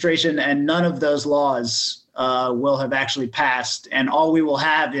Biden administration and none of those laws will have actually passed. And all we will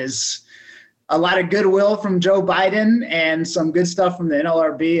have is a lot of goodwill from Joe Biden and some good stuff from the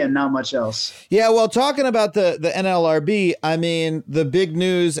NLRB and not much else. Yeah, well, talking about the NLRB, I mean, the big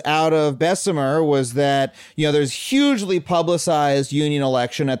news out of Bessemer was that, there's hugely publicized union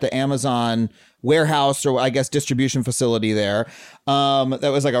election at the Amazon warehouse, or I guess distribution facility there.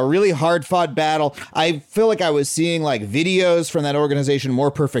 That was like a really hard fought battle. I feel like I was seeing like videos from that organization, More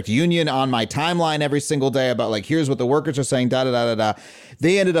Perfect Union, on my timeline every single day about like, here's what the workers are saying, da da da da da.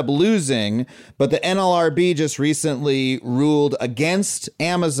 They ended up losing, but the NLRB just recently ruled against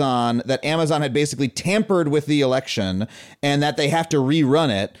Amazon, that Amazon had basically tampered with the election and that they have to rerun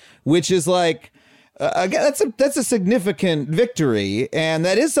it, which is like, again, that's a significant victory, and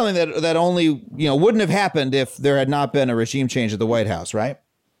that is something that only wouldn't have happened if there had not been a regime change at the White House, right?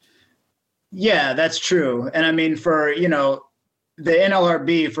 Yeah, that's true. And I mean, for the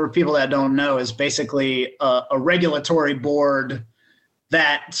NLRB, for people that don't know, is basically a regulatory board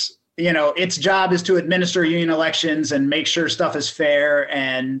that its job is to administer union elections and make sure stuff is fair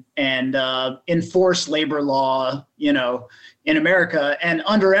and enforce labor law, in America. And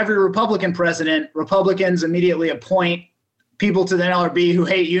under every Republican president, Republicans immediately appoint people to the NLRB who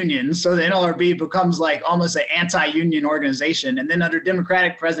hate unions. So the NLRB becomes like almost an anti-union organization. And then under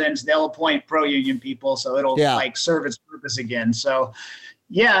Democratic presidents, they'll appoint pro-union people. So it'll like serve its purpose again. So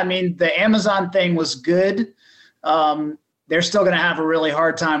yeah, I mean, the Amazon thing was good. They're still going to have a really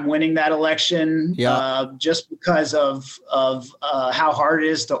hard time winning that election just because of how hard it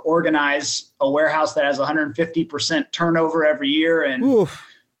is to organize a warehouse that has 150% turnover every year. And,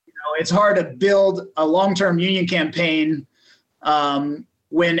 it's hard to build a long-term union campaign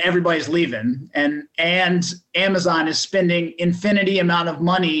when everybody's leaving. And Amazon is spending infinity amount of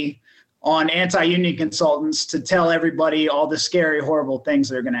money on anti-union consultants to tell everybody all the scary, horrible things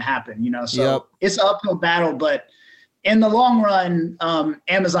that are going to happen, So it's an uphill battle, but in the long run,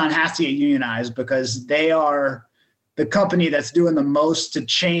 Amazon has to get unionized because they are the company that's doing the most to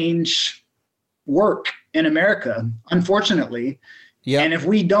change work in America, unfortunately. And if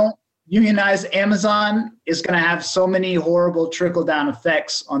we don't unionize Amazon, it's going to have so many horrible trickle-down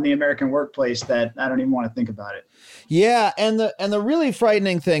effects on the American workplace that I don't even want to think about it. Yeah, and the really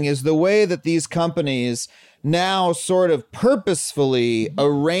frightening thing is the way that these companies now sort of purposefully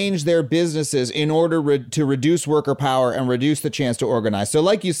arrange their businesses in order to reduce worker power and reduce the chance to organize. So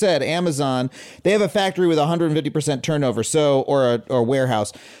like you said, Amazon, they have a factory with 150% turnover, or a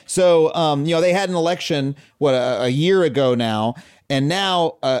warehouse. So, they had an election, a year ago now. And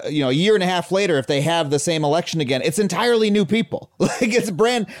now, a year and a half later, if they have the same election again, it's entirely new people. Like it's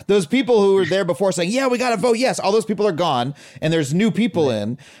those people who were there before saying, yeah, we got to vote yes. All those people are gone and there's new people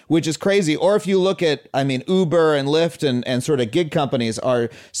in, which is crazy. Or if you look at, Uber and Lyft and sort of gig companies are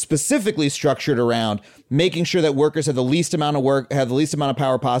specifically structured around making sure that workers have the least amount of work, have the least amount of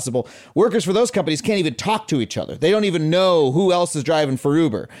power possible. Workers for those companies can't even talk to each other. They don't even know who else is driving for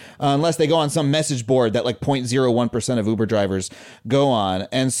Uber unless they go on some message board that like 0.01% of Uber drivers go on.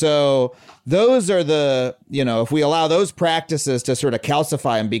 And so those are if we allow those practices to sort of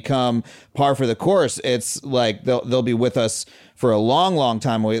calcify and become par for the course, it's like they'll be with us for a long, long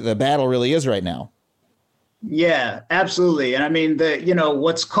time. The battle really is right now. Yeah, absolutely. And I mean,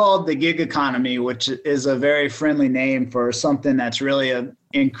 what's called the gig economy, which is a very friendly name for something that's really an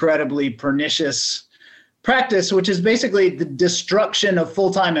incredibly pernicious practice, which is basically the destruction of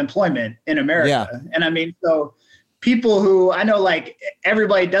full-time employment in America. Yeah. And I mean, so people who I know, like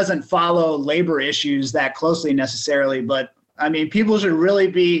everybody doesn't follow labor issues that closely necessarily, but I mean, people should really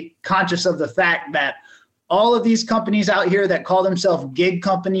be conscious of the fact that all of these companies out here that call themselves gig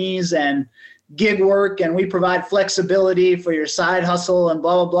companies and gig work, and we provide flexibility for your side hustle and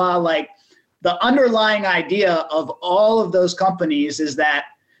blah, blah, blah. Like the underlying idea of all of those companies is that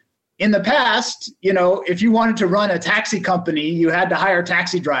in the past, you know, if you wanted to run a taxi company, you had to hire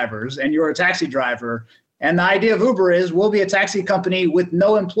taxi drivers and you're a taxi driver. And the idea of Uber is we'll be a taxi company with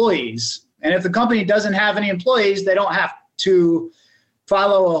no employees. And if the company doesn't have any employees, they don't have to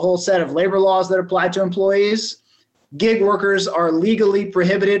follow a whole set of labor laws that apply to employees. Gig workers are legally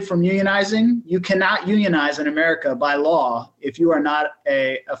prohibited from unionizing. You cannot unionize in America by law if you are not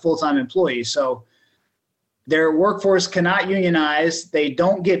a full-time employee. So their workforce cannot unionize. They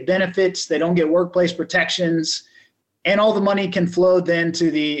don't get benefits. They don't get workplace protections. And all the money can flow then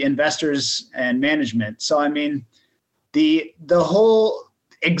to the investors and management. So, I mean, the whole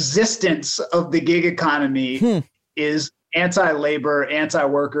existence of the gig economy is anti-labor,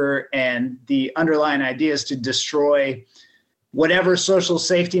 anti-worker, and the underlying idea is to destroy whatever social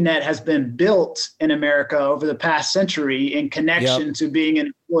safety net has been built in America over the past century in connection to being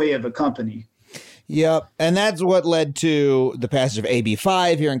an employee of a company. Yep. And that's what led to the passage of AB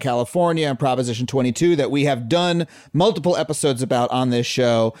 5 here in California and Proposition 22 that we have done multiple episodes about on this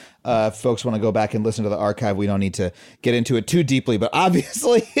show. If folks want to go back and listen to the archive, we don't need to get into it too deeply, but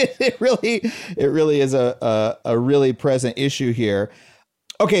obviously it really is a really present issue here.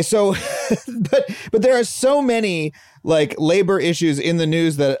 Okay, so but there are so many like labor issues in the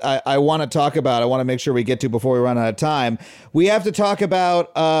news that I want to talk about. I want to make sure we get to before we run out of time. We have to talk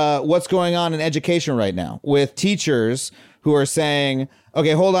about what's going on in education right now with teachers who are saying,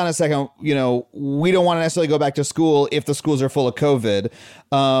 okay, hold on a second. You know, we don't want to necessarily go back to school if the schools are full of COVID.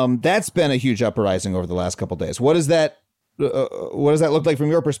 That's been a huge uprising over the last couple of days. What does that look like from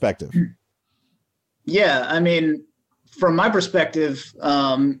your perspective? Yeah, I mean, from my perspective,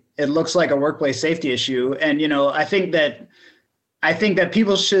 it looks like a workplace safety issue. And, you know, I think that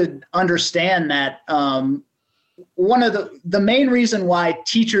people should understand that one of the main reason why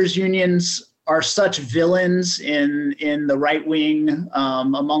teachers unions are such villains in the right wing,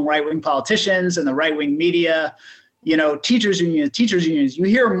 among right wing politicians and the right wing media, you know, teachers unions, you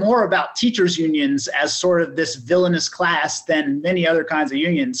hear more about teachers unions as sort of this villainous class than many other kinds of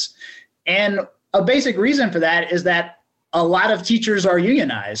unions. And a basic reason for that is that a lot of teachers are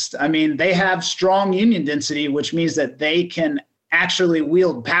unionized. I mean, they have strong union density, which means that they can actually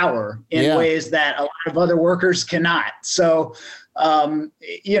wield power in ways that a lot of other workers cannot. So,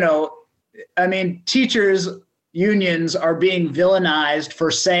 you know, I mean, teachers unions are being villainized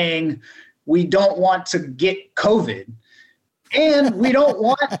for saying we don't want to get COVID. And we don't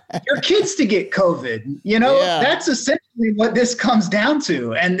want your kids to get COVID. You know, that's essentially what this comes down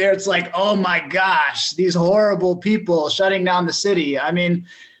to. And it's like, oh my gosh, these horrible people shutting down the city. I mean,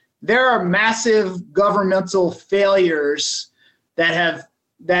 there are massive governmental failures that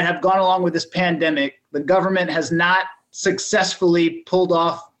have gone along with this pandemic. The government has not successfully pulled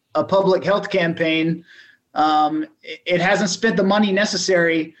off a public health campaign. It hasn't spent the money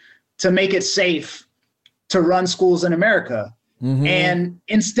necessary to make it safe to run schools in America. Mm-hmm. And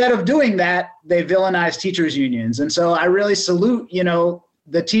instead of doing that, they villainize teachers unions. And so I really salute, you know,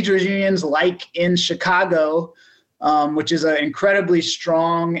 the teachers unions like in Chicago, which is an incredibly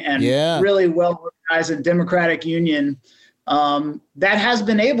strong and really well-organized and democratic union that has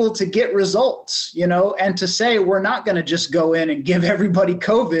been able to get results, you know, and to say we're not going to just go in and give everybody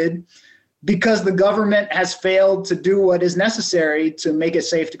COVID because the government has failed to do what is necessary to make it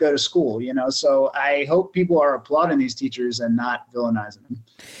safe to go to school, you know. So I hope people are applauding these teachers and not villainizing them.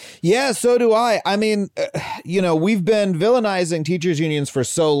 Yeah, so do I. I mean, you know, we've been villainizing teachers unions for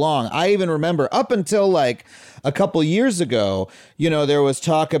so long. I even remember up until like a couple years ago, you know, there was,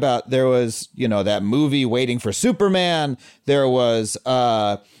 you know, that movie Waiting for Superman. There was,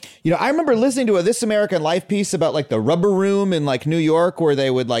 you know, I remember listening to a This American Life piece about like the rubber room in like New York where they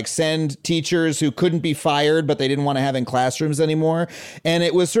would like send teachers who couldn't be fired, but they didn't want to have in classrooms anymore. And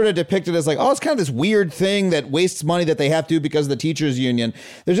it was sort of depicted as like, oh, it's kind of this weird thing that wastes money that they have to because of the teachers union.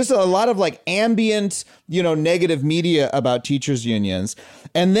 There's just a lot of like ambient, you know, negative media about teachers unions.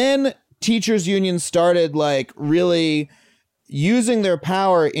 And then teachers unions started like really using their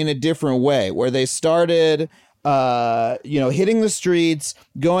power in a different way where they started hitting the streets,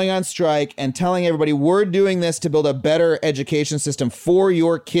 going on strike, and telling everybody we're doing this to build a better education system for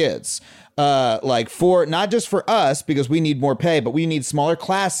your kids. For not just for us, because we need more pay, but we need smaller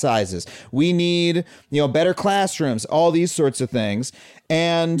class sizes. We need, better classrooms, all these sorts of things.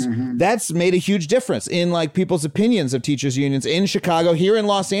 And that's made a huge difference in like people's opinions of teachers unions in Chicago. Here in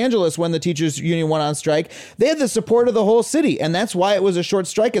Los Angeles, when the teachers union went on strike, they had the support of the whole city. And that's why it was a short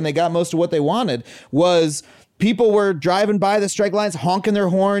strike and they got most of what they wanted. Was people were driving by the strike lines, honking their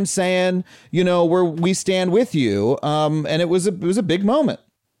horns, saying, we stand with you. And it was a big moment.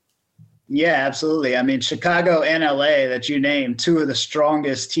 Yeah, absolutely. I mean, Chicago and LA that you named, two of the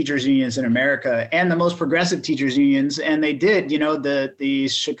strongest teachers unions in America and the most progressive teachers unions. And they did, the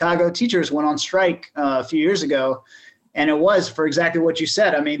Chicago teachers went on strike a few years ago. And it was for exactly what you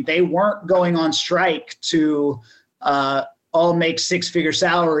said. I mean, they weren't going on strike to all make six-figure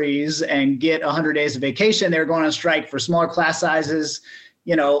salaries and get 100 days of vacation. They were going on strike for smaller class sizes,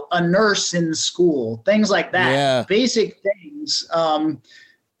 a nurse in school, things like that. Yeah. Basic things.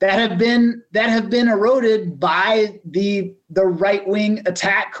 That have been eroded by the right-wing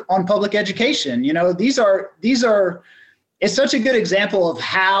attack on public education. These are it's such a good example of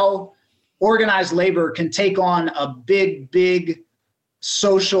how organized labor can take on a big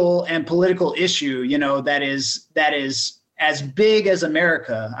social and political issue, that is as big as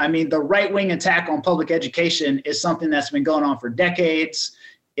America. I mean, the right-wing attack on public education is something that's been going on for decades.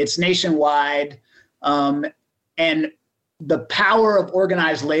 It's nationwide. And the power of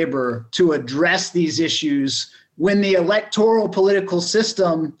organized labor to address these issues when the electoral political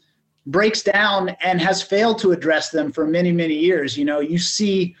system breaks down and has failed to address them for many, many years. You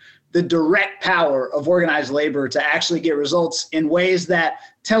see the direct power of organized labor to actually get results in ways that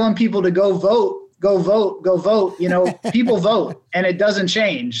telling people to go vote, people vote and it doesn't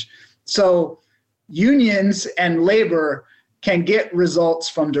change. So unions and labor can get results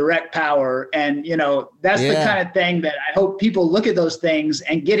from direct power. And, that's the kind of thing that I hope people look at those things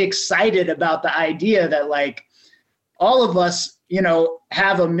and get excited about the idea that like all of us,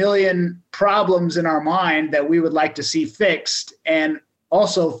 have a million problems in our mind that we would like to see fixed, and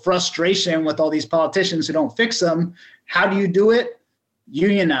also frustration with all these politicians who don't fix them. How do you do it?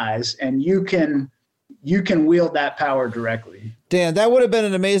 Unionize, and you can wield that power directly. Dan, that would have been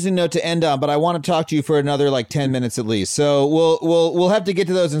an amazing note to end on, but I want to talk to you for another 10 minutes at least. So we'll have to get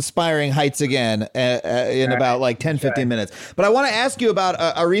to those inspiring heights again in about 10, 15 minutes. But I want to ask you about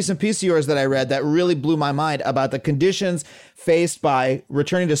a recent piece of yours that I read that really blew my mind about the conditions faced by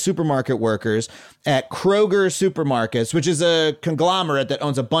returning to supermarket workers at Kroger Supermarkets, which is a conglomerate that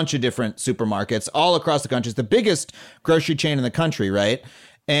owns a bunch of different supermarkets all across the country. It's the biggest grocery chain in the country, right?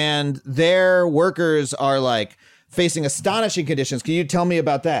 And their workers are facing astonishing conditions. Can you tell me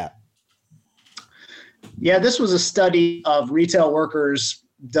about that? Yeah, this was a study of retail workers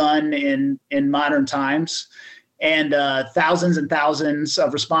done in modern times, and thousands and thousands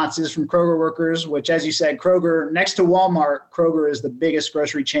of responses from Kroger workers, which, as you said, Kroger, next to Walmart, Kroger is the biggest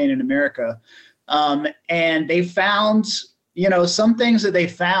grocery chain in America. And they found, some things that they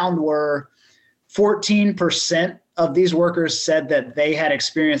found were 14% of these workers said that they had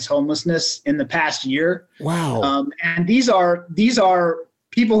experienced homelessness in the past year. Wow. And these are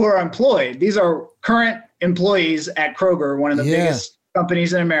people who are employed. These are current employees at Kroger, one of the biggest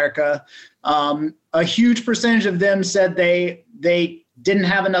companies in America. A huge percentage of them said they didn't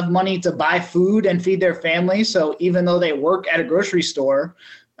have enough money to buy food and feed their family. So even though they work at a grocery store,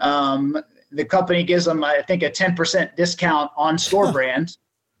 the company gives them, I think, a 10% discount on store brand.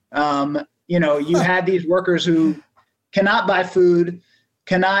 You had these workers who cannot buy food,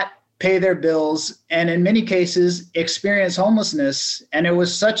 cannot pay their bills, and in many cases experience homelessness. And it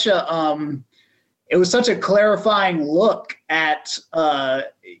was such a clarifying look at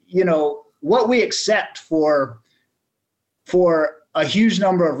what we accept for a huge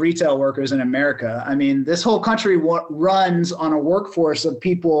number of retail workers in America. I mean, this whole country runs on a workforce of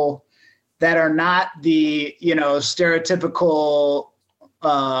people that are not the stereotypical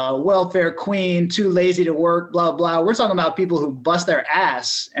welfare queen, too lazy to work, blah, blah. We're talking about people who bust their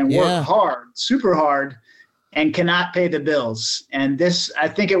ass and work hard, super hard, and cannot pay the bills. And this, I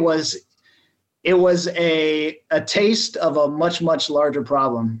think it was a taste of a much, much larger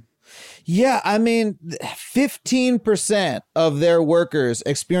problem. Yeah, I mean, 15% of their workers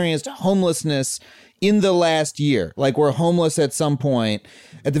experienced homelessness in the last year. Were homeless at some point,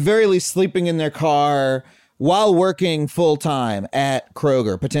 at the very least sleeping in their car, while working full-time at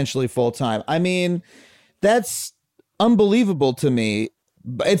Kroger, potentially full-time. I mean, that's unbelievable to me.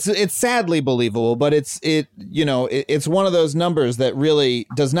 It's sadly believable, but it's one of those numbers that really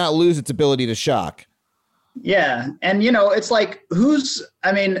does not lose its ability to shock. Yeah. And, it's like,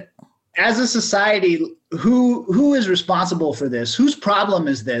 as a society, who is responsible for this? Whose problem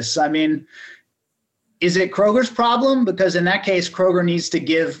is this? I mean, is it Kroger's problem? Because in that case, Kroger needs to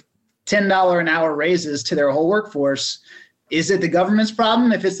give $10 an hour raises to their whole workforce. Is it the government's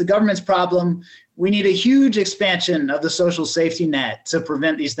problem? If it's the government's problem, we need a huge expansion of the social safety net to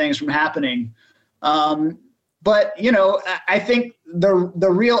prevent these things from happening. But, I think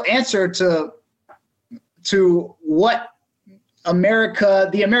the real answer to what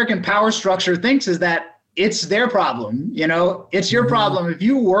the American power structure thinks is that it's their problem. It's your problem. If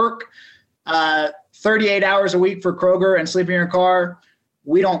you work 38 hours a week for Kroger and sleep in your car,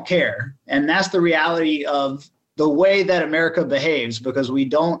 we don't care. And that's the reality of the way that America behaves, because we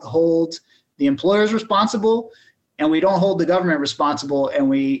don't hold the employers responsible and we don't hold the government responsible, and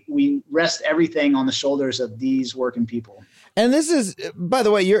we rest everything on the shoulders of these working people. And this is, by the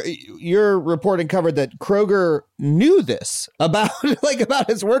way, your reporting covered that Kroger knew this about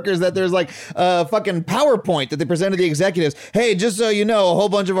his workers, that there's like a fucking PowerPoint that they presented to the executives. Hey, just so you know, a whole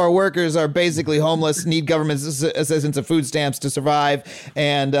bunch of our workers are basically homeless, need government assistance of food stamps to survive.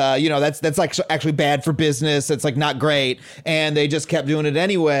 And, that's like actually bad for business. It's like not great. And they just kept doing it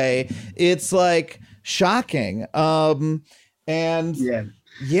anyway. It's like shocking.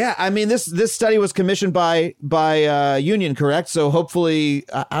 Yeah, I mean, this study was commissioned by union, correct? So hopefully,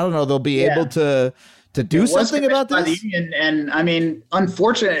 I don't know, they'll be able to do something about this. By the union, and I mean,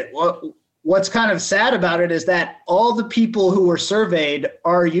 unfortunate. What's kind of sad about it is that all the people who were surveyed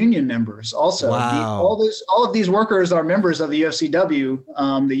are union members. Also, wow. All of these workers are members of the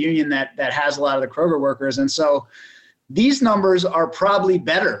UFCW, the union that has a lot of the Kroger workers, and so these numbers are probably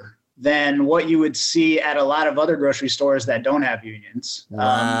better than what you would see at a lot of other grocery stores that don't have unions.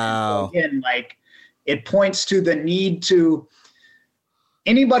 Wow. Again, it points to the need to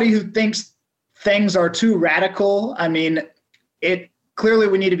anybody who thinks things are too radical. I mean, clearly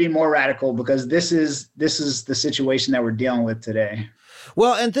we need to be more radical, because this is the situation that we're dealing with today.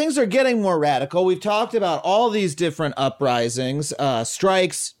 Well, and things are getting more radical. We've talked about all these different uprisings,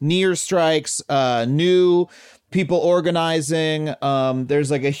 strikes, near strikes, new people organizing.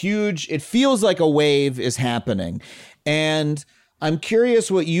 There's like it feels like a wave is happening. And I'm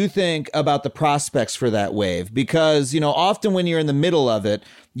curious what you think about the prospects for that wave, because, often when you're in the middle of it,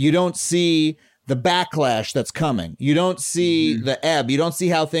 you don't see the backlash that's coming. You don't see the ebb. You don't see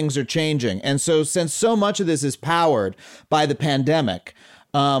how things are changing. And so since so much of this is powered by the pandemic,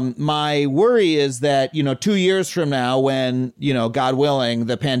 my worry is that, 2 years from now, when, God willing,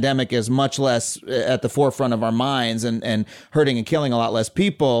 the pandemic is much less at the forefront of our minds and hurting and killing a lot less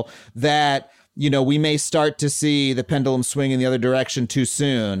people, that, we may start to see the pendulum swing in the other direction too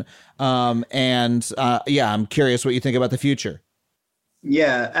soon. I'm curious what you think about the future.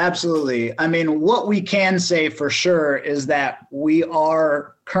 Yeah, absolutely. I mean, what we can say for sure is that we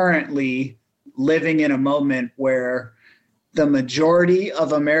are currently living in a moment where the majority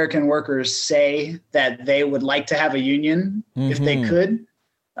of American workers say that they would like to have a union if they could,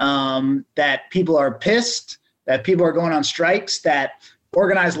 that people are pissed, that people are going on strikes, that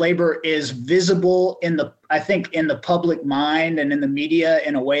organized labor is visible in the public mind and in the media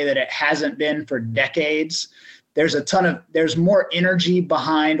in a way that it hasn't been for decades. There's more energy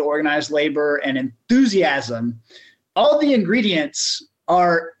behind organized labor and enthusiasm. All the ingredients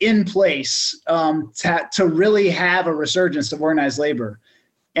are in place to really have a resurgence of organized labor.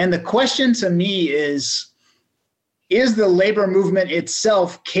 And the question to me is the labor movement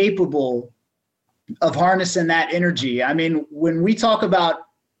itself capable of harnessing that energy? I mean, when we talk about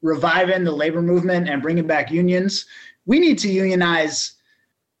reviving the labor movement and bringing back unions, we need to unionize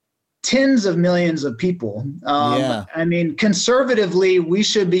tens of millions of people. I mean, conservatively, we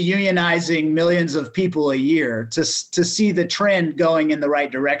should be unionizing millions of people a year to see the trend going in the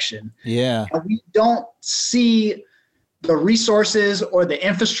right direction. Yeah. And we don't see the resources or the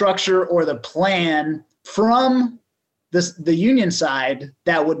infrastructure or the plan from the union side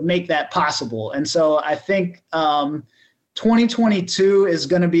that would make that possible. And so I think 2022 is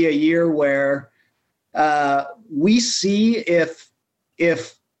going to be a year where we see if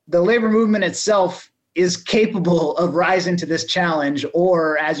the labor movement itself is capable of rising to this challenge,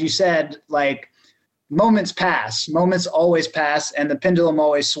 or, as you said, like, moments always pass, and the pendulum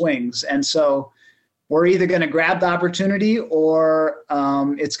always swings. And so we're either going to grab the opportunity or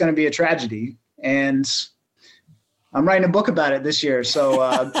it's going to be a tragedy. And I'm writing a book about it this year. So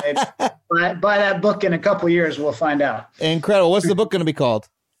buy that book in a couple of years, we'll find out. Incredible. What's the book going to be called?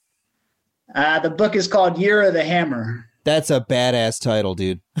 The book is called Year of the Hammer. That's a badass title,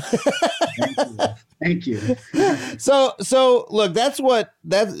 dude. Thank you. So look,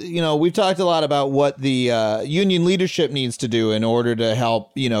 we've talked a lot about what the union leadership needs to do in order to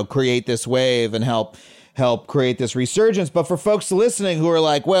help, create this wave and help create this resurgence. But for folks listening who are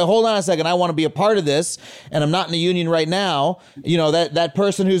like, well, hold on a second, I want to be a part of this, and I'm not in a union right now, that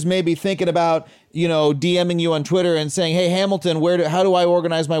person who's maybe thinking about, DMing you on Twitter and saying, hey, Hamilton, how do I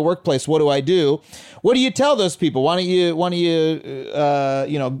organize my workplace? What do I do? What do you tell those people? Why don't you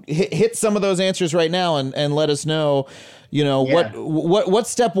hit some of those answers right now and let us know, what's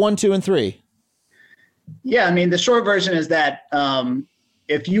step 1, 2, and 3? Yeah, I mean, the short version is that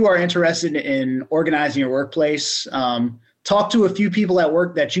if you are interested in organizing your workplace, talk to a few people at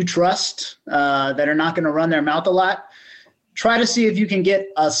work that you trust, that are not going to run their mouth a lot. Try to see if you can get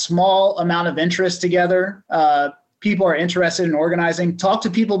a small amount of interest together. People are interested in organizing. Talk to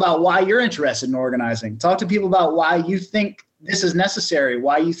people about why you're interested in organizing. Talk to people about why you think this is necessary,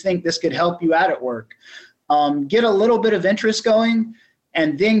 why you think this could help you out at work. Get a little bit of interest going,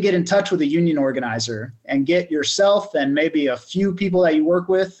 and then get in touch with a union organizer and get yourself and maybe a few people that you work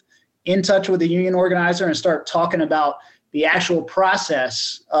with in touch with a union organizer and start talking about the actual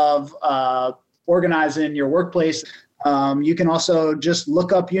process of organizing your workplace. You can also just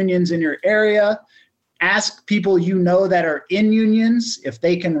look up unions in your area, ask people that are in unions if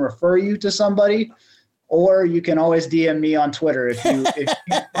they can refer you to somebody, or you can always DM me on Twitter if you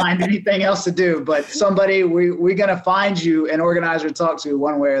find anything else to do. But somebody, we're going to find you an organizer to talk to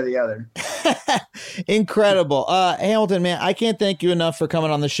one way or the other. Incredible. Hamilton, man, I can't thank you enough for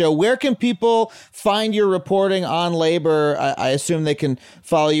coming on the show. Where can people find your reporting on labor? I assume they can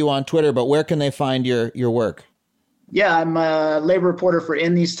follow you on Twitter, but where can they find your work? Yeah, I'm a labor reporter for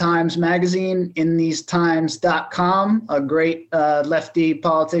In These Times magazine, inthesetimes.com, a great lefty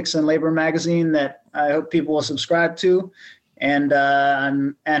politics and labor magazine that I hope people will subscribe to. And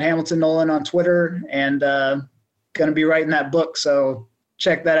I'm at Hamilton Nolan on Twitter, and going to be writing that book. So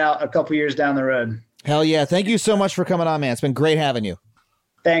check that out a couple years down the road. Hell yeah. Thank you so much for coming on, man. It's been great having you.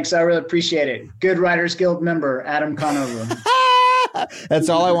 Thanks. I really appreciate it. Good Writers Guild member, Adam Conover. That's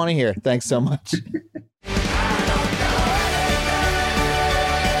all I want to hear. Thanks so much.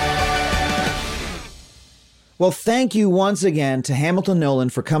 Well, thank you once again to Hamilton Nolan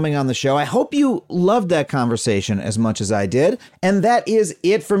for coming on the show. I hope you loved that conversation as much as I did. And that is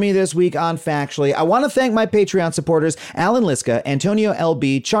it for me this week on Factually. I want to thank my Patreon supporters, Alan Liska, Antonio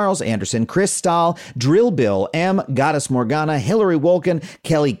LB, Charles Anderson, Chris Stahl, Drill Bill, M, Goddess Morgana, Hillary Wolken,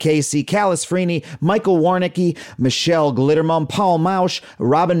 Kelly Casey, Callis Freeney, Michael Warnicki, Michelle Glittermum, Paul Mausch,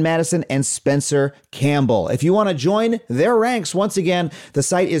 Robin Madison, and Spencer Campbell. If you want to join their ranks, once again, the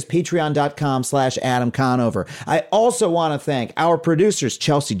site is patreon.com/Adam Conover. I also want to thank our producers,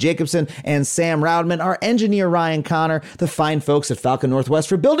 Chelsea Jacobson and Sam Roudman, our engineer, Ryan Connor, the fine folks at Falcon Northwest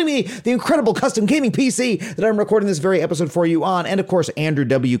for building me the incredible custom gaming PC that I'm recording this very episode for you on, and of course, Andrew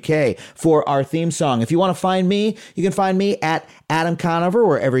WK for our theme song. If you want to find me, you can find me at Adam Conover,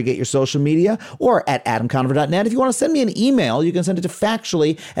 wherever you get your social media, or at adamconover.net. If you want to send me an email, you can send it to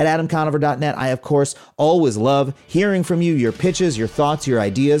factually@adamconover.net. I, of course, always love hearing from you, your pitches, your thoughts, your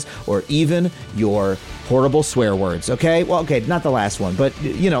ideas, or even your horrible swear words, okay? Well, okay, not the last one, but,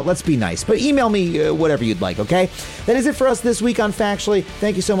 let's be nice. But email me whatever you'd like, okay? That is it for us this week on Factually.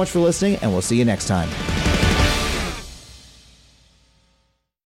 Thank you so much for listening, and we'll see you next time.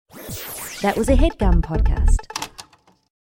 That was a HeadGum podcast.